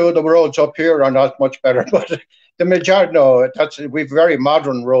 one or two of the roads up here are not much better, but the majority, no, we've very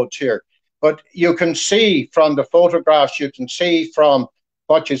modern roads here. But you can see from the photographs, you can see from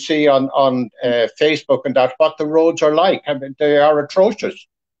what you see on Facebook and that, what the roads are like. I mean, they are atrocious.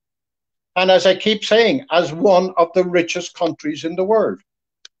 And as I keep saying, as one of the richest countries in the world,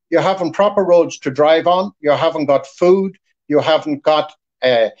 you haven't proper roads to drive on, you haven't got food, you haven't got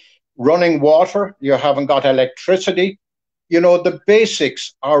running water, you haven't got electricity. The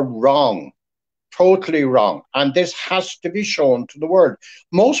basics are wrong, totally wrong. And this has to be shown to the world.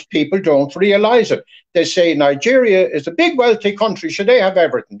 Most people don't realize it. They say Nigeria is a big, wealthy country. Should they have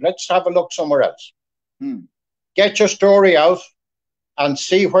everything? Let's have a look somewhere else. Get your story out and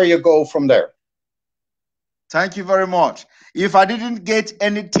see where you go from there. Thank you very much. If I didn't get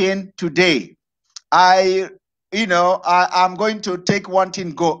anything today, I'm going to take one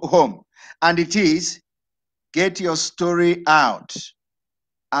thing home, and it is get your story out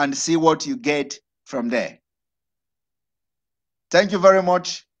and see what you get from there. Thank you very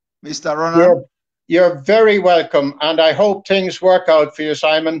much, Mr. Ronan. You're very welcome, and I hope things work out for you,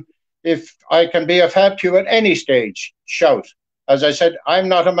 Simon. If I can be of help to you at any stage, shout. As I said, I'm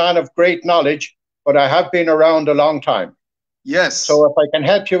not a man of great knowledge, but I have been around a long time. Yes. So if I can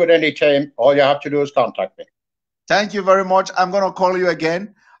help you at any time, all you have to do is contact me. Thank you very much. I'm going to call you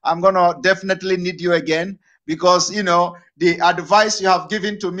again. I'm going to definitely need you again, because, the advice you have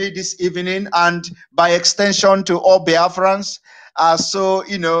given to me this evening, and by extension to all Biafrans, are so,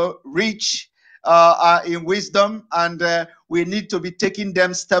 rich in wisdom, and we need to be taking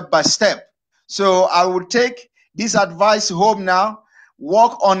them step by step. So I will take this advice home now,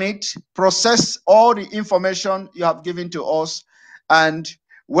 work on it, process all the information you have given to us, and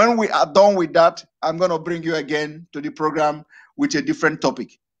when we are done with that, I'm going to bring you again to the program with a different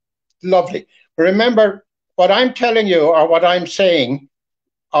topic. Lovely. Remember, what I'm telling you, or what I'm saying,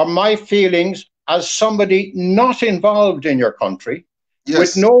 are my feelings as somebody not involved in your country, yes,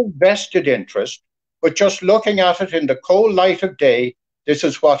 with no vested interest, but just looking at it in the cold light of day. This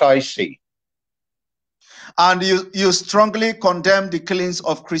is what I see. And you strongly condemn the killings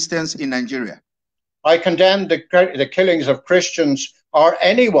of Christians in Nigeria? I condemn the killings of Christians, or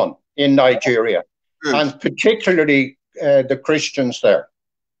anyone in Nigeria. Good. And particularly the Christians there.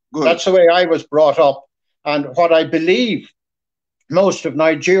 Good. That's the way I was brought up, and what I believe most of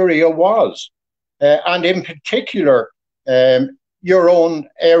Nigeria was. And in particular, your own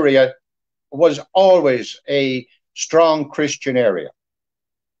area was always a strong Christian area.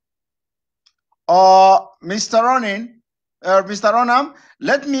 Mr. Ronan,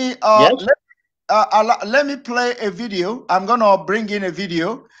 let me yes? let me play a video. I'm gonna bring in a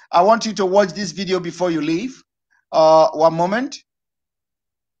video. I want you to watch this video before you leave. One moment.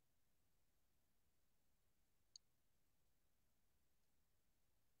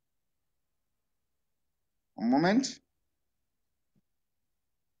 One moment.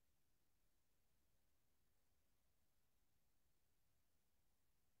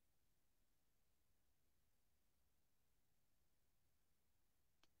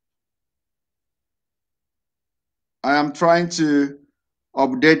 I am trying to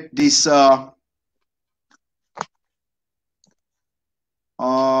update this. I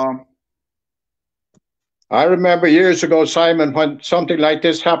remember years ago, Simon, when something like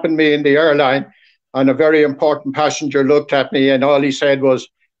this happened to me in the airline, and a very important passenger looked at me, and all he said was,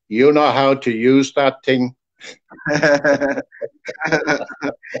 You know how to use that thing.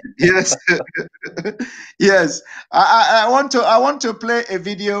 Yes. Yes. I want to play a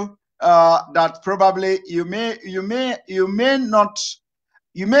video that probably you may not,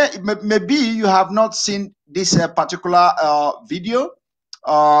 maybe you have not seen this particular video,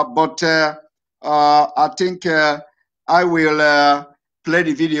 but I think I will play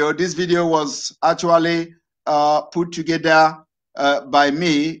the video. This video was actually put together by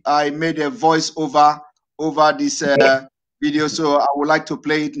me. I made a voice over this video, so I would like to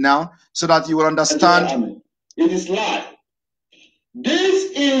play it now so that you will understand. It is live.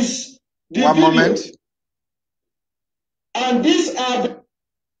 This is the One video. moment. And these are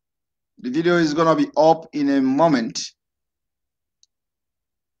the video is gonna be up in a moment.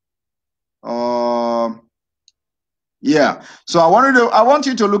 Yeah. So I want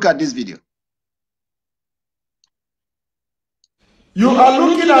you to look at this video. You are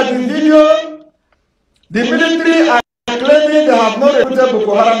looking at the video. The military are claiming they have not recruited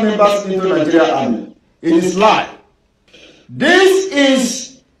Boko Haram members into Nigeria army. It is lie. This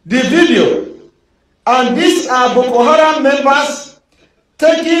is the video, and these are Boko Haram members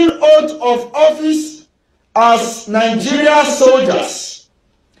taking oath of office as Nigeria soldiers.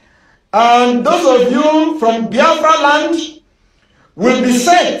 And those of you from Biafra land will be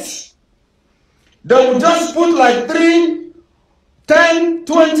sent. They will just put like 3, 10,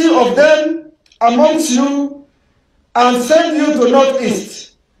 20 of them amongst you and send you to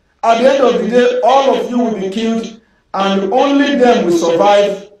Northeast. At the end of the day, all of you will be killed and only them will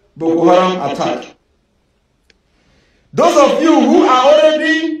survive Boko Haram attack. Those of you who are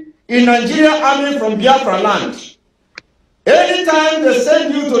already in Nigeria army from Biafra land, anytime they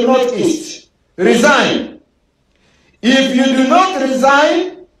send you to Northeast, resign. If you do not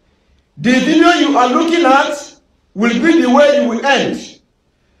resign, the video you are looking at will be the way you will end.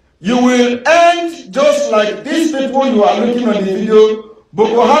 You will end just like these people you are looking on the video.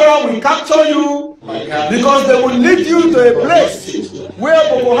 Boko Haram will capture you because they will lead you to a place where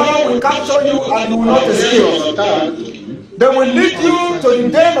Boko Haram will capture you and you will not escape. They will lead you to the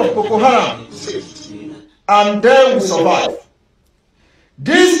den of Boko Haram and they will survive.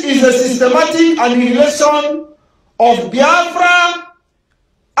 This is a systematic annihilation of Biafra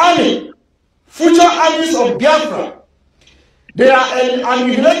army, future armies of Biafra. They are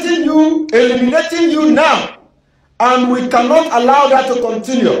annihilating you, eliminating you now, and we cannot allow that to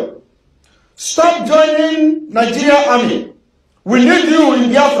continue. Stop joining Nigeria army. We need you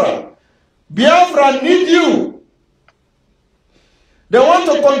in Biafra. Biafra need you. They want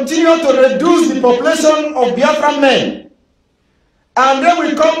to continue to reduce the population of Biafra men. And then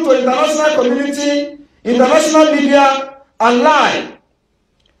we come to international community, international media, and lie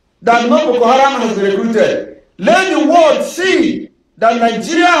that no Boko Haram has been recruited. Let the world see that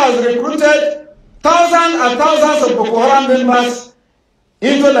Nigeria has recruited thousands and thousands of Boko Haram members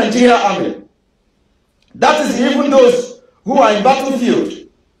into Nigeria army. That is even those who are in battlefield.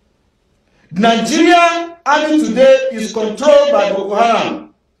 The Nigeria army today is controlled by Boko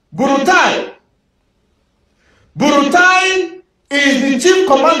Haram. Burutai. Burutai is the chief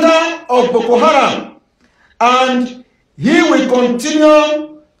commander of Boko Haram, and he will continue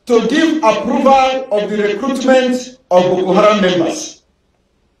to give approval of the recruitment of Boko Haram members.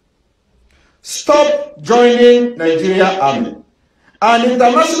 Stop joining Nigeria army. And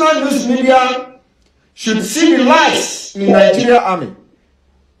international news media should see the lies in Nigeria army.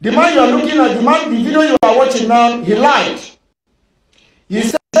 The man you are looking at, the video you are watching now, he lied. He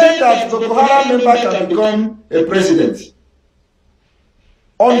said that Boko Haram member can become a president.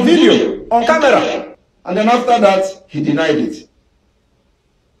 On video, on camera. And then after that, he denied it.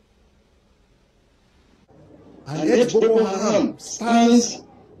 and yet Boko Haram stands,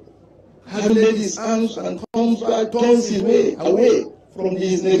 having laid his arms and turns his way away from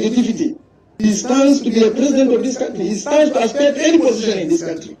his negativity. He stands to be a president of this country. He stands to aspire to any position in this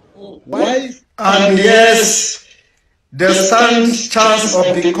country. Why? And yes, there stands chance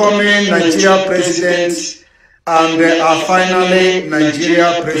of becoming Nigeria president, and there are finally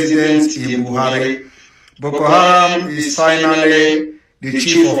Nigeria president in Buhari. Boko Haram is finally the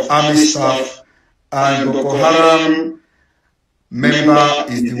chief of army staff, and Boko Haram member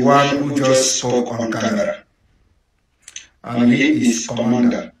is the one who just spoke on camera. And he is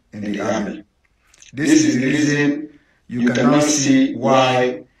commander in the army. This is the reason you cannot see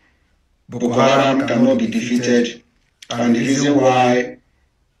why Boko Haram cannot be defeated, and the reason why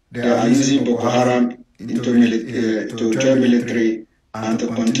they are using Boko Haram to join military and to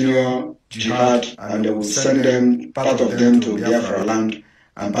continue jihad, and they will send them, part of them to Biafra land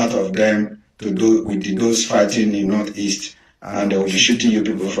and part of them to do with those fighting in Northeast and they will be shooting you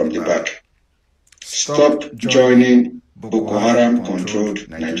people from the back. Stop joining Boko Haram controlled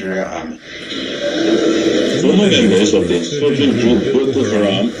Nigeria army. Former members of the insurgent group Boko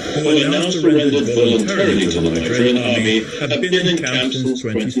Haram, who are now surrendered voluntarily to the Nigerian army, have been in camp since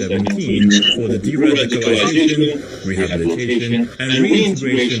 2017 for the de-radicalization, rehabilitation, and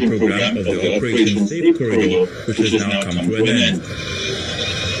reintegration program of the Operation Safe Corridor, which has now come to an end.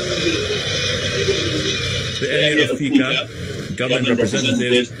 The Emir of Fika, government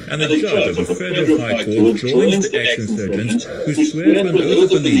representatives, and the judge of the Federal High Court joins the ex-insurgents who swear to an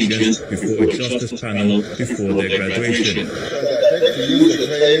oath of allegiance before a justice panel before their graduation.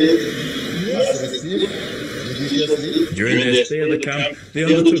 During their stay at the camp, they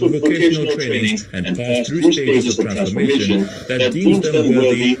undertook vocational training and passed through stages of transformation that deemed them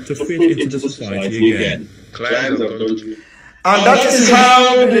worthy to fit into the society again. And that is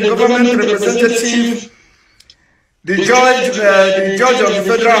how the government representative, the judge of the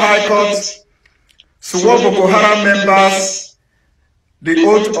Federal High Court, swore Boko Haram members the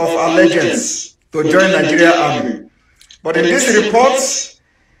oath of allegiance to join Nigeria Army. But in these reports,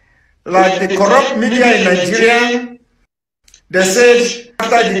 like the corrupt media in Nigeria, they said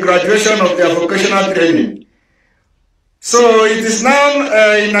after the graduation of their vocational training. So it is now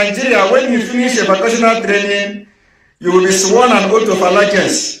in Nigeria, when you finish a vocational training, you will be sworn an oath of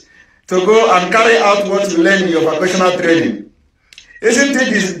allegiance to go and carry out what you learn in your vocational training. Isn't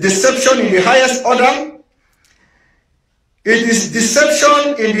it deception in the highest order? It is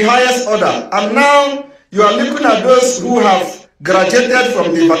deception in the highest order. And now you are looking at those who have graduated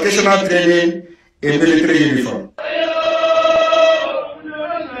from the vocational training in military uniform.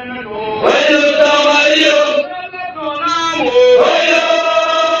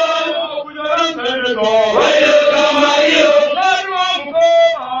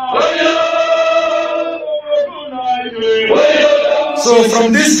 So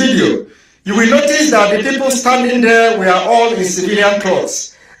from this video, you will notice that the people standing there were all in civilian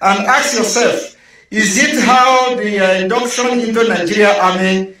clothes. And ask yourself, is it how the induction into Nigeria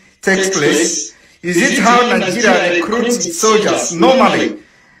Army takes place? Is it how Nigeria recruits its soldiers normally?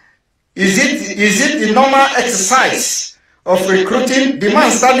 Is it the normal exercise of recruiting? The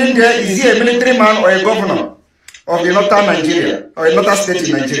man standing there, is he a military man or a governor of the northern Nigeria or a northern state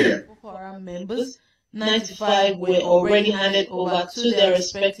in Nigeria? Boko Haram members, 95 were already handed over to their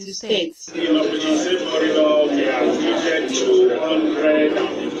respective states. The Operation Safe Corridor, we have recruited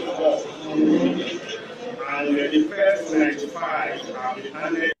 254. And the first 95 have been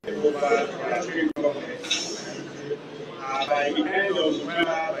handed over to our three governments. By the end of November,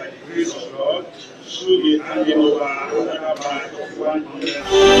 by the grace of God, should be handing over another batch of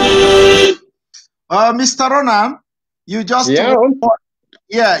 100. Mr. Ronan, you just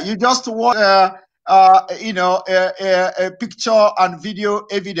you just watched a picture and video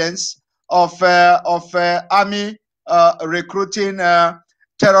evidence of army recruiting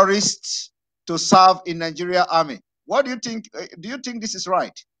terrorists to serve in Nigeria Army. What do you think? Do you think this is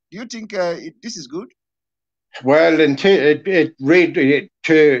right? Do you think this is good? Well,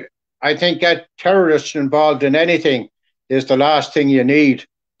 I think that terrorists involved in anything is the last thing you need.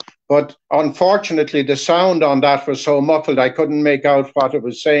 But unfortunately, the sound on that was so muffled, I couldn't make out what it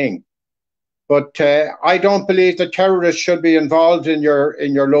was saying. But I don't believe that terrorists should be involved in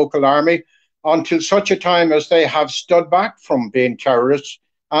your local army until such a time as they have stood back from being terrorists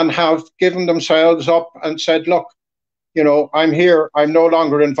and have given themselves up and said, look, you know, I'm here, I'm no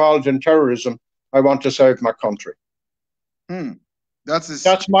longer involved in terrorism, I want to serve my country.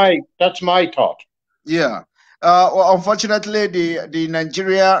 That's my thought. Yeah. Well, unfortunately, the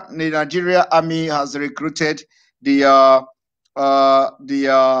Nigeria Army has recruited the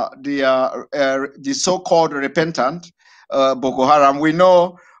so-called repentant Boko Haram. We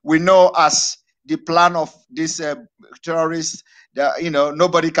know as the plan of these terrorists that, you know,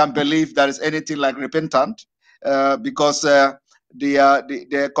 nobody can believe there is anything like repentant because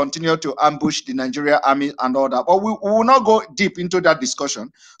they continue to ambush the Nigeria Army and all that. But we will not go deep into that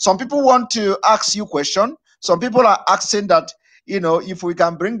discussion. Some people want to ask you questions. Some people are asking that, you know, if we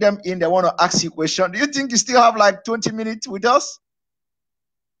can bring them in, they want to ask you questions. Do you think you still have like 20 minutes with us?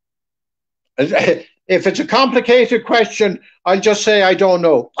 If it's a complicated question, I'll just say I don't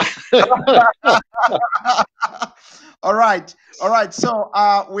know. All right. So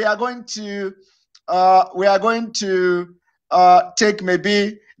we are going to take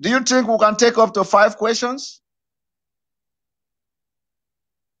maybe. Do you think we can take up to 5 questions?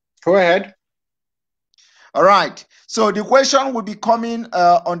 Go ahead. All right. So the question will be coming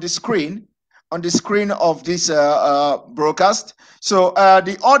on the screen of this broadcast. So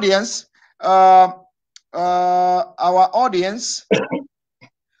the audience, our audience,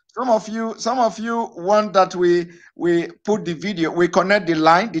 some of you want that we put the video, we connect the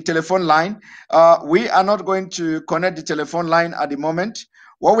line, the telephone line. We are not going to connect the telephone line at the moment.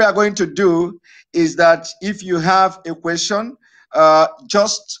 What we are going to do is that if you have a question,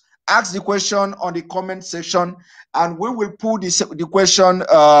 just ask the question on the comment section, and we will put the question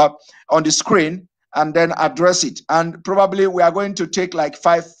on the screen and then address it. And probably we are going to take like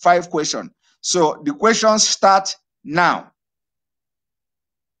five questions. So the questions start now.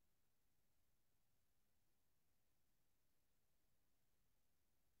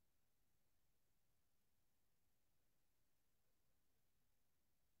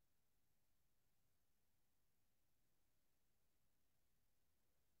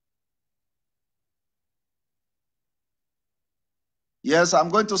 Yes, I'm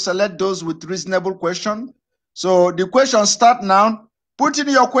going to select those with reasonable question. So the questions start now. Put in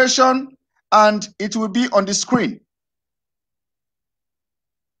your question and it will be on the screen.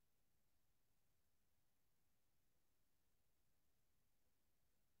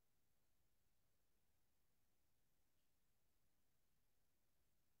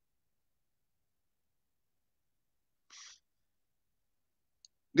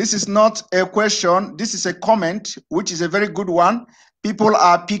 This is not a question. This is a comment, which is a very good one. People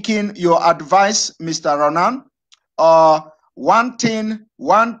are picking your advice, Mr. Ronan. One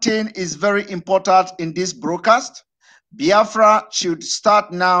thing is very important in this broadcast. Biafra should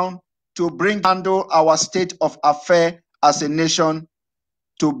start now to handle our state of affairs as a nation,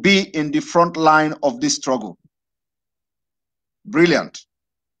 to be in the front line of this struggle. Brilliant.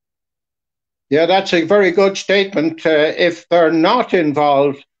 Yeah, that's a very good statement. If they're not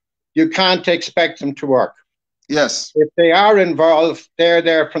involved, you can't expect them to work. Yes. If they are involved, they're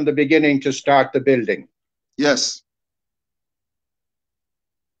there from the beginning to start the building. Yes.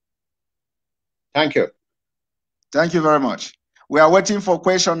 Thank you. Thank you very much. We are waiting for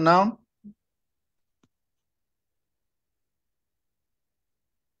question now.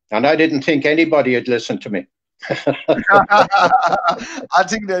 And I didn't think anybody had listened to me. I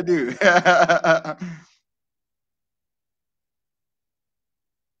think they do.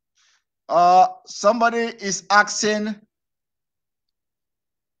 Somebody is asking,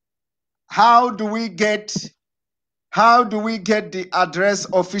 how do we get the address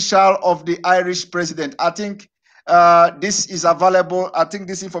official of the Irish president? I think this is available. I think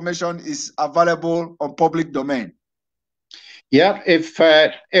this information is available on public domain. Yeah, if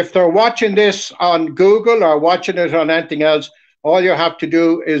they're watching this on Google or watching it on anything else, all you have to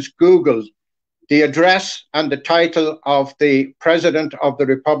do is Google the address and the title of the President of the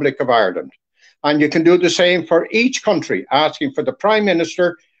Republic of Ireland. And you can do the same for each country, asking for the Prime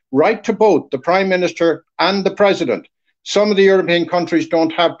Minister, right to both the Prime Minister and the President. Some of the European countries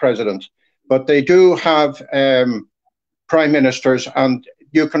don't have presidents, but they do have Prime Ministers, and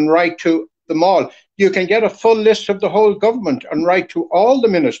you can write to them all. You can get a full list of the whole government and write to all the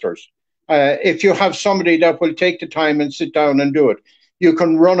ministers. If you have somebody that will take the time and sit down and do it, you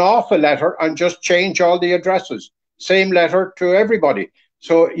can run off a letter and just change all the addresses. Same letter to everybody.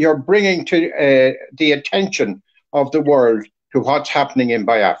 So you're bringing to the attention of the world to what's happening in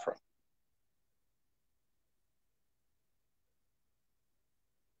Biafra.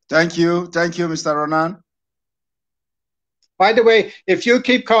 Thank you, Mr. Ronan. By the way, if you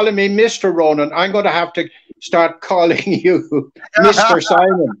keep calling me Mr. Ronan, I'm going to have to start calling you Mr.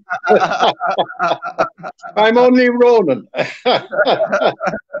 Simon. I'm only Ronan.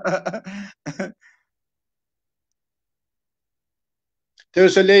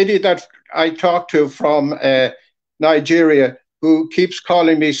 There's a lady that I talked to from Nigeria who keeps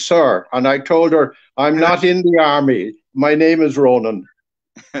calling me sir, and I told her I'm not in the army. My name is Ronan.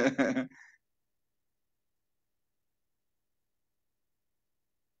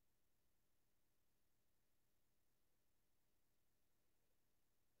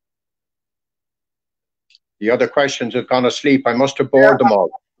 The other questions have gone asleep. I must have bored them all.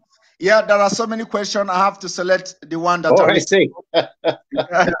 Yeah, there are so many questions. I have to select the one that I see. I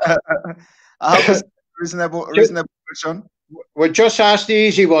have a reasonable question. Well, just ask the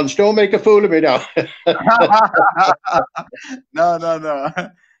easy ones. Don't make a fool of me now.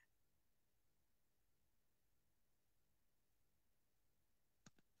 No.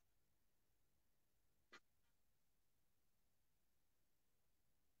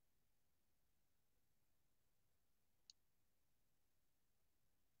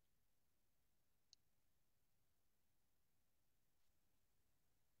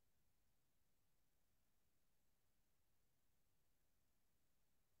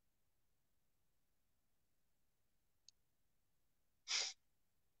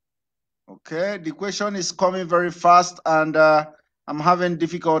 Okay, the question is coming very fast, and I'm having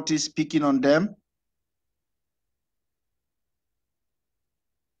difficulty speaking on them.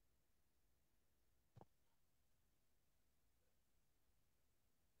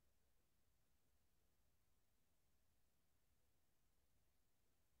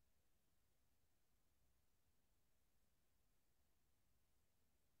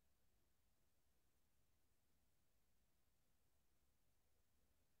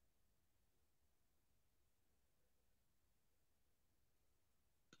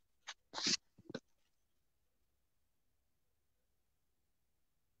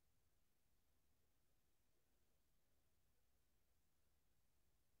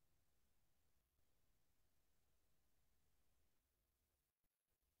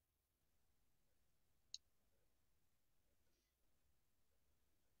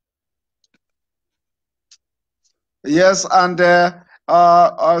 Yes, and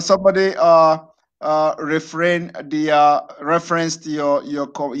somebody referenced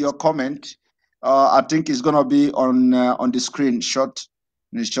your comment. I think it's gonna be on the screen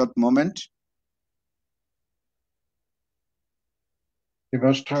in a short moment. You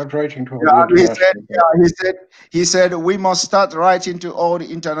must start writing to all Yeah, the international. he said we must start writing to all the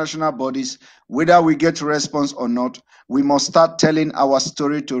international bodies, whether we get response or not. We must start telling our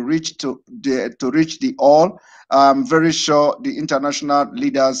story to reach the all. I'm very sure the international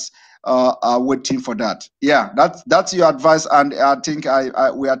leaders are waiting for that. Yeah, that's your advice, and I think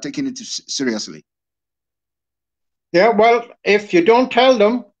we are taking it seriously. Yeah, well, if you don't tell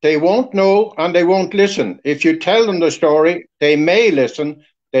them, they won't know and they won't listen. If you tell them the story, they may listen,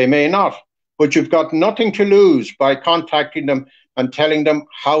 they may not. But you've got nothing to lose by contacting them and telling them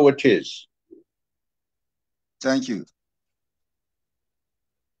how it is. Thank you.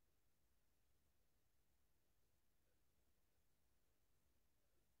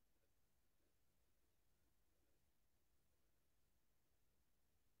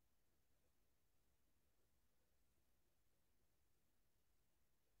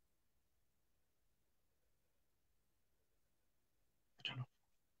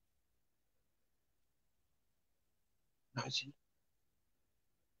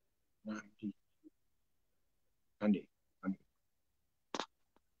 Andy.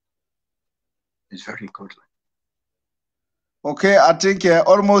 It's very good. Okay, I think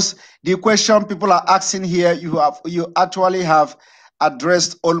almost the question people are asking here, you actually have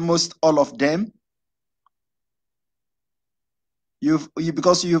addressed almost all of them.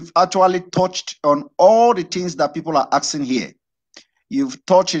 Because you've actually touched on all the things that people are asking here. You've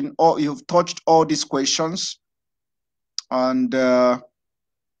touched all these questions, and I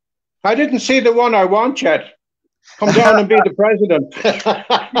didn't see the one I want yet. Come down and be the president.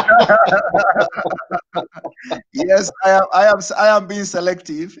 Yes, I am being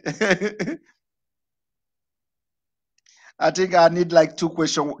selective. I think I need like two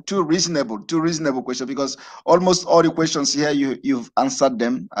reasonable questions, because almost all the questions here you've answered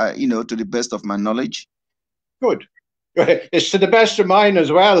them, to the best of my knowledge. Good. It's to the best of mine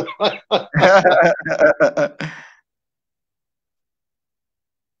as well.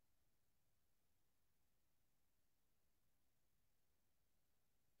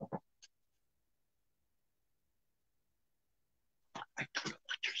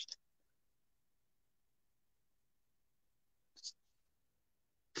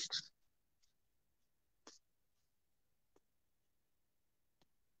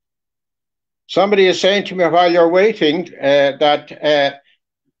 Somebody is saying to me while you're waiting that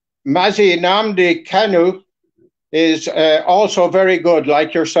Mazi Nnamdi Kanu is also very good,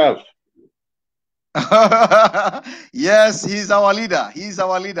 like yourself. Yes, he's our leader.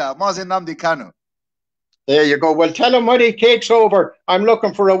 Mazi Nnamdi Kanu. There you go. Well, tell him when he takes over, I'm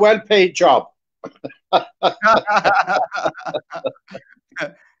looking for a well-paid job.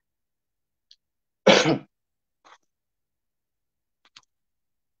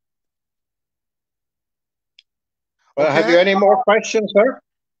 Well, okay. Have you any more questions, sir?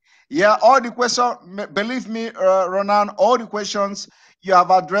 Yeah, all the questions, believe me, Ronan, all the questions, you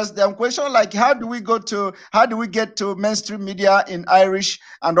have addressed them. Question like, how do we get to mainstream media in Irish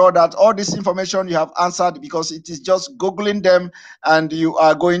and all that? All this information you have answered, because it is just Googling them and you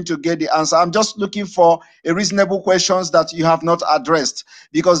are going to get the answer. I'm just looking for a reasonable questions that you have not addressed,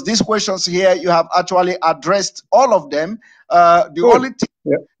 because these questions here, you have actually addressed all of them. The only thing,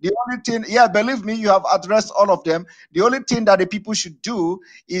 yeah, believe me, you have addressed all of them. The only thing that the people should do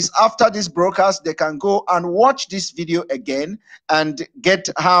is, after this broadcast, they can go and watch this video again and get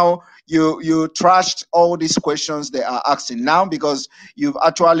how you trashed all these questions they are asking now, because you've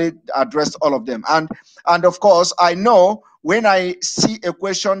actually addressed all of them. And of course, I know when I see a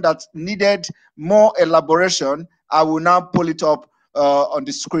question that needed more elaboration, I will now pull it up on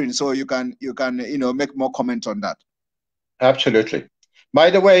the screen so you can make more comment on that. Absolutely. By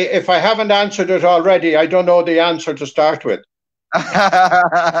the way, if I haven't answered it already, I don't know the answer to start with.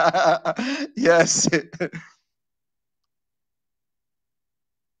 Yes.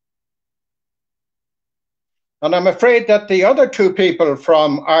 And I'm afraid that the other two people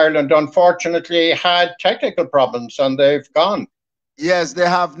from Ireland, unfortunately, had technical problems and they've gone. Yes, they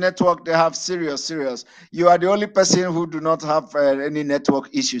have network. They have serious. You are the only person who do not have any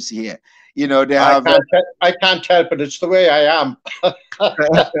network issues here. They have. I can't help it. It's the way I am.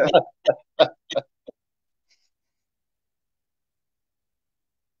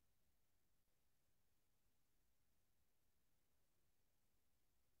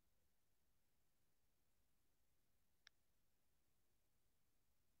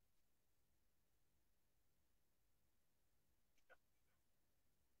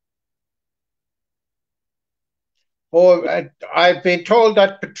 Oh, I've been told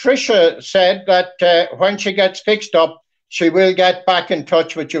that Patricia said that when she gets fixed up, she will get back in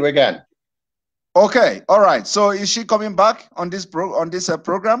touch with you again. Okay, all right. So is she coming back on this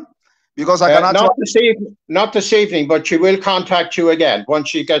program? Because I can actually not this evening, but she will contact you again once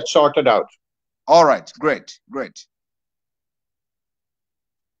she gets sorted out. All right, great.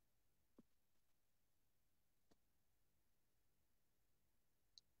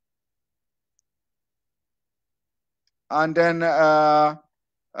 And then Sir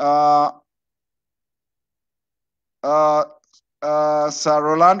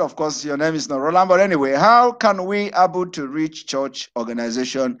Roland, of course, your name is not Roland, but anyway, how can we able to reach church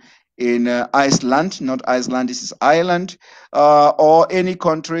organization in Iceland, not Iceland, this is Ireland, or any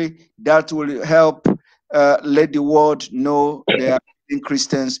country that will help let the world know there are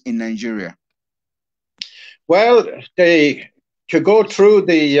Christians in Nigeria? Well, to go through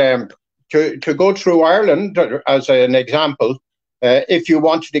to go through Ireland as an example, if you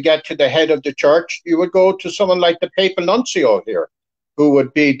wanted to get to the head of the church, you would go to someone like the papal nuncio here, who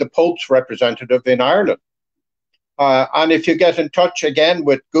would be the Pope's representative in Ireland. And if you get in touch again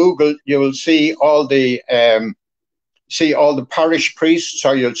with Google, you will see all the parish priests,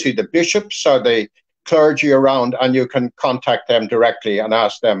 or you'll see the bishops or the clergy around, and you can contact them directly and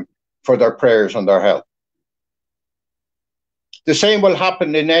ask them for their prayers and their help. The same will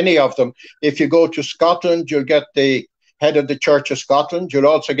happen in any of them. If you go to Scotland, you'll get the head of the Church of Scotland. You'll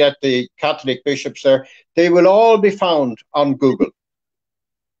also get the Catholic bishops there. They will all be found on Google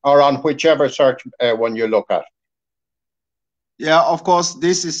or on whichever search one you look at. Yeah, of course.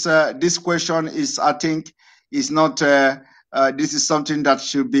 This question is, I think, is not. This is something that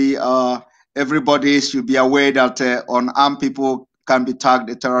should be. Everybody should be aware that unarmed people can be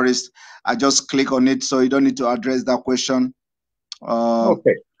tagged a terrorist. I just click on it, so you don't need to address that question.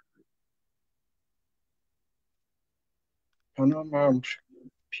 Okay. Unarmed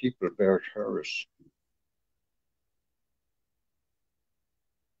people bear terrorists.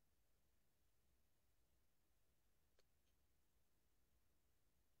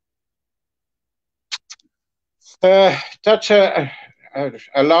 That's a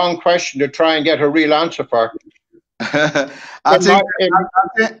long question to try and get a real answer for. I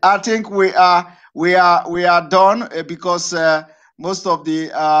think we are done because most of the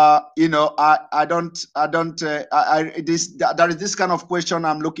there is this kind of question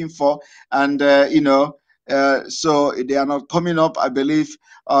I'm looking for, and so they are not coming up. I believe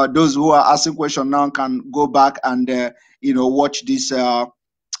those who are asking questions now can go back and watch this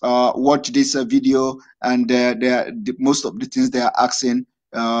video, and most of the things they are asking,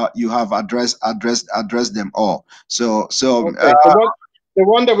 you have addressed them all. So okay. The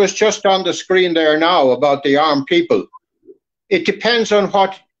one that was just on the screen there now about the armed people, it depends on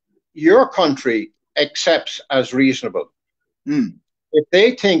what your country accepts as reasonable. If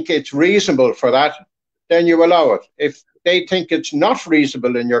they think it's reasonable for that, then you allow it. If they think it's not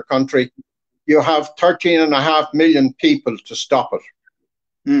reasonable in your country, you have 13.5 million people to stop it.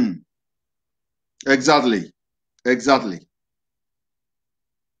 Exactly.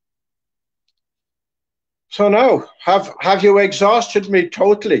 So now, have you exhausted me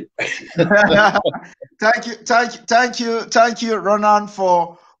totally? Thank you, Ronan,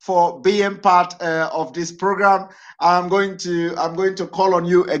 for being part of this program. I'm going to call on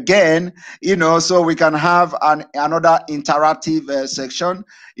you again, so we can have another interactive section,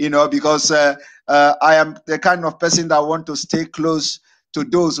 because I am the kind of person that want to stay close to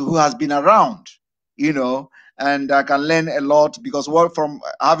those who has been around, and I can learn a lot, because from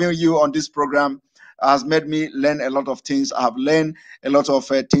having you on this program, has made me learn a lot of things. I have learned a lot of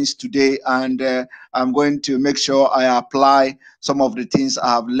things today, and I'm going to make sure I apply some of the things I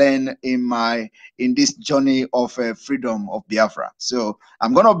have learned in this journey of freedom of Biafra. So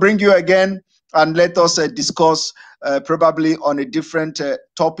I'm going to bring you again, and let us discuss probably on a different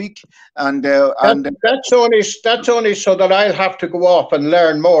topic. And that's only so that I'll have to go off and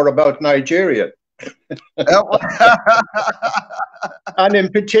learn more about Nigeria. And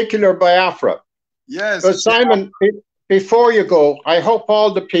in particular Biafra. Yes. But Simon, before you go, I hope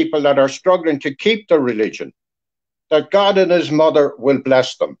all the people that are struggling to keep their religion, that God and his mother will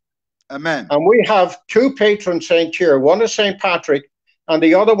bless them. Amen. And we have two patron saints here. One is St. Patrick, and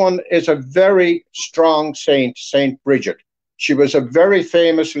the other one is a very strong saint, St. Bridget. She was a very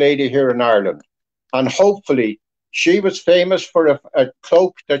famous lady here in Ireland. And hopefully she was famous for a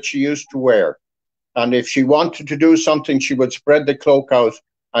cloak that she used to wear. And if she wanted to do something, she would spread the cloak out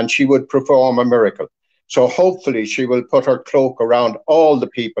and she would perform a miracle. So hopefully she will put her cloak around all the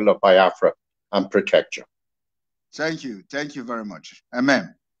people of Biafra and protect you. Thank you. Thank you very much.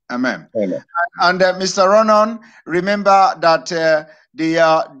 Amen. Amen. Amen. And Mr. Ronan, remember that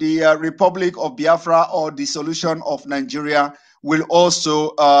the Republic of Biafra, or the solution of Nigeria, will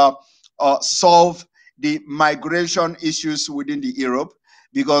also solve the migration issues within the Europe,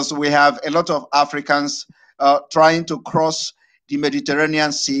 because we have a lot of Africans trying to cross the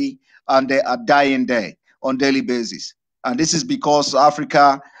Mediterranean Sea, and they are dying there on a daily basis. And this is because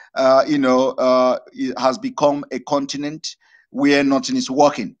Africa, it has become a continent where nothing is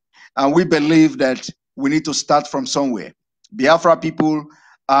working. And we believe that we need to start from somewhere. Biafra people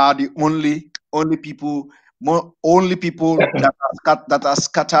are the only people that are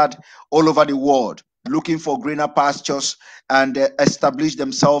scattered all over the world, looking for greener pastures, and establish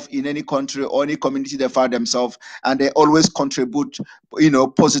themselves in any country or any community they find themselves, and they always contribute,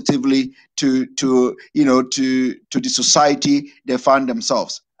 positively to the society they find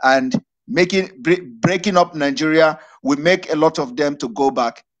themselves. And breaking up Nigeria will make a lot of them to go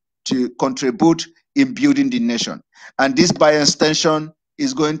back to contribute in building the nation. And this, by extension,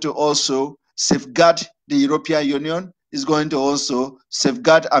 is going to also safeguard the European Union, is going to also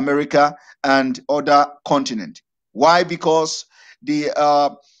safeguard America and other continents. Why? Because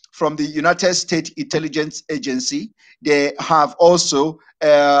from the United States Intelligence Agency, they have also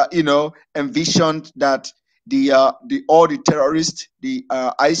envisioned that all the terrorists, the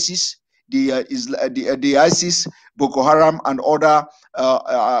ISIS, the ISIS, Boko Haram, and other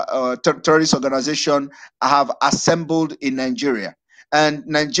terrorist organizations have assembled in Nigeria. And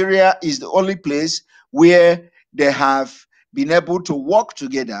Nigeria is the only place where they have been able to work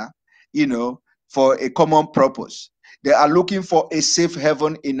together, for a common purpose. They are looking for a safe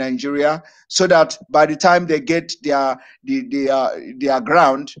haven in Nigeria, so that by the time they get their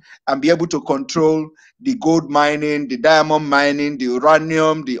ground and be able to control the gold mining, the diamond mining, the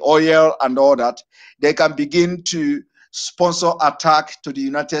uranium, the oil, and all that, they can begin to sponsor attack to the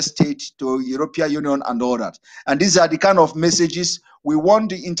United States, to European Union, and all that. And these are the kind of messages we want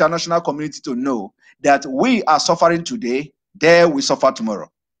the international community to know, that we are suffering today, there we suffer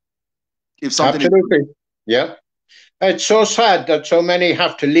tomorrow. If something Absolutely. Yeah. It's so sad that so many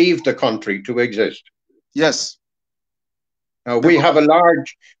have to leave the country to exist. Yes. We have a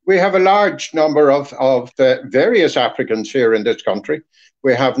large number of various Africans here in this country.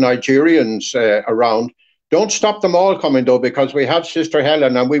 We have Nigerians around. Don't stop them all coming, though, because we have Sister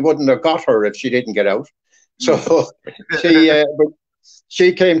Helen, and we wouldn't have got her if she didn't get out. So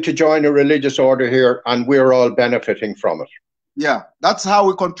she came to join a religious order here, and we're all benefiting from it. Yeah, that's how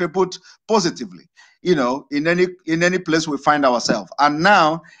we contribute positively, in any place we find ourselves. And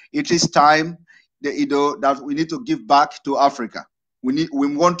now it is time that we need to give back to Africa. We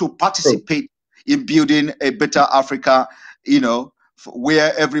want to participate in building a better Africa,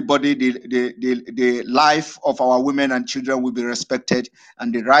 where everybody, the life of our women and children will be respected,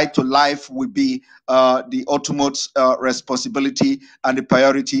 and the right to life will be the ultimate responsibility and the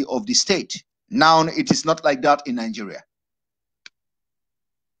priority of the state. Now it is not like that in Nigeria.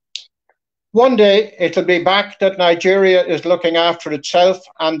 One day it'll be back that Nigeria is looking after itself,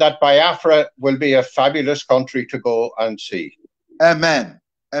 and that Biafra will be a fabulous country to go and see. Amen.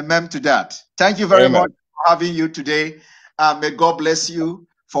 Amen to that. Thank you very much for having you today. May God bless you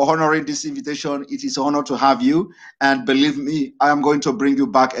for honoring this invitation. It is an honor to have you. And believe me, I am going to bring you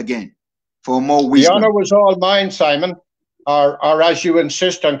back again for more wisdom. The honor was all mine, Simon, or as you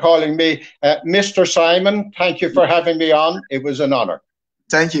insist on calling me, Mr. Simon. Thank you for having me on. It was an honor.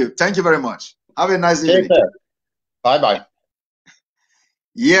 Thank you. Thank you very much. Have a nice evening. Take care. Bye-bye.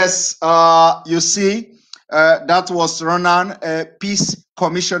 Yes, you see, that was Ronan, peace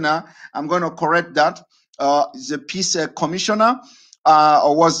commissioner. I'm going to correct that. Is a peace commissioner,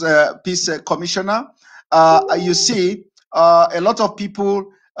 or was a peace commissioner. You see, a lot of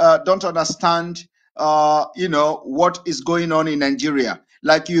people don't understand, what is going on in Nigeria.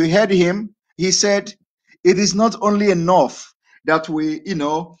 Like you heard him, he said, it is not only enough that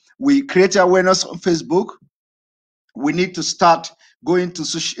we create awareness on Facebook. We need to start going to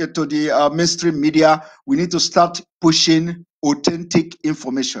the mainstream media. We need to start pushing authentic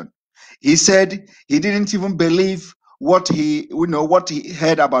information. He said he didn't even believe what he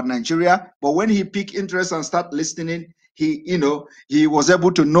heard about Nigeria, but when he picked interest and started listening, he was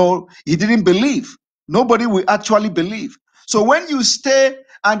able to know. He didn't believe. Nobody will actually believe. So when you stay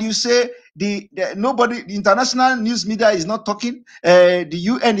and you say the international news media is not talking, the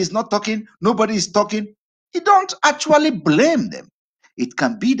UN is not talking, nobody is talking, you don't actually blame them. It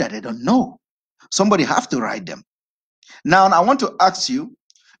can be that they don't know. Somebody have to write them. Now, I want to ask you,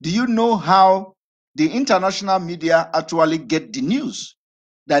 do you know how the international media actually get the news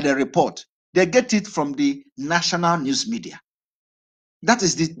that they report? They get it from the national news media. That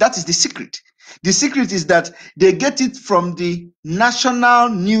is the secret. The secret is that they get it from the national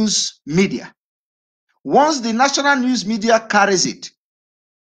news media. Once the national news media carries it,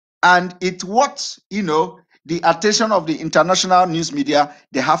 and it what the attention of the international news media,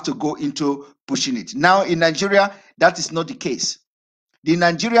 they have to go into pushing it. Now in Nigeria, that is not the case. The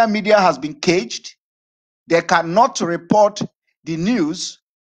Nigerian media has been caged. They cannot report the news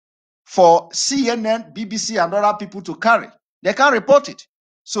for CNN, BBC, and other people to carry. They can't report it.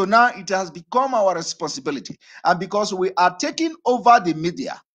 So now it has become our responsibility. And because we are taking over the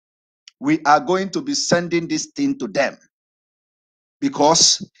media, we are going to be sending this thing to them.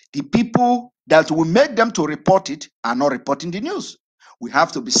 Because the people that will make them to report it are not reporting the news. We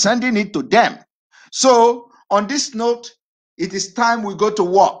have to be sending it to them. So on this note, it is time we go to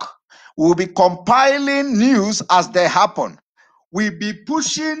work. We'll be compiling news as they happen. We'll be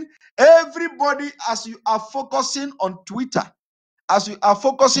pushing everybody. As you are focusing on Twitter. As you are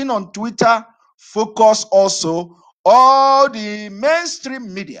focusing on Twitter, focus also all the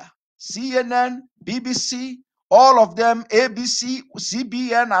mainstream media, CNN, BBC, all of them, ABC,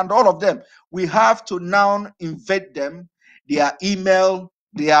 CBN, and all of them. We have to now invade them, their email,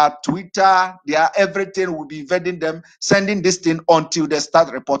 their Twitter, their everything. We'll be invading them, sending this thing until they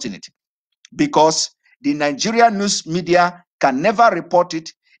start reporting it. Because the Nigerian news media can never report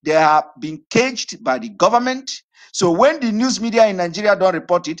it. They are being caged by the government. So when the news media in Nigeria don't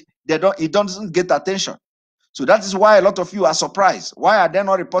report it, it doesn't get attention. So that is why a lot of you are surprised. Why are they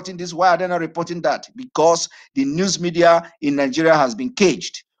not reporting this? Why are they not reporting that? Because the news media in Nigeria has been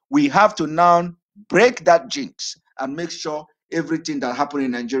caged. We have to now break that jinx and make sure everything that happens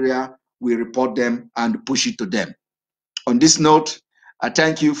in Nigeria, we report them and push it to them. On this note, I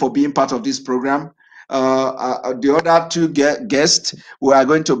thank you for being part of this program. The other two guests, we are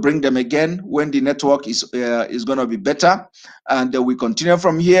going to bring them again when the network is going to be better, and we continue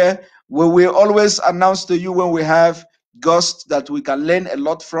from here. We will always announce to you when we have guests that we can learn a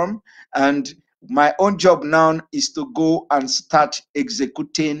lot from. And my own job now is to go and start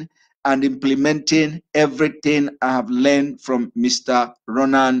executing and implementing everything I have learned from Mr.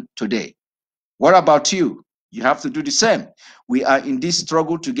 Ronan today. What about you? You have to do the same. We are in this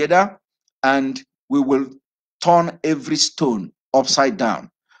struggle together, and we will turn every stone upside down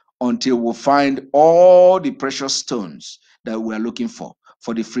until we find all the precious stones that we are looking for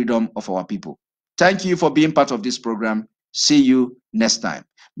the freedom of our people. Thank you for being part of this program. See you next time.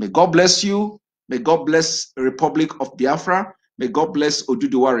 May God bless you. May God bless the Republic of Biafra. May God bless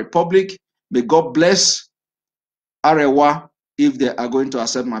Oduduwa Republic. May God bless Arewa if they are going to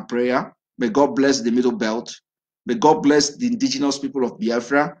accept my prayer. May God bless the Middle Belt. May God bless the indigenous people of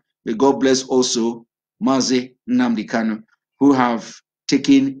Biafra. May God bless also Mazi Nnamdi Kanu, who have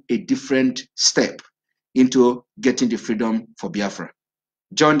taken a different step into getting the freedom for Biafra.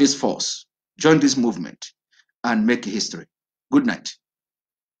 Join this force, join this movement, and make history. Good night.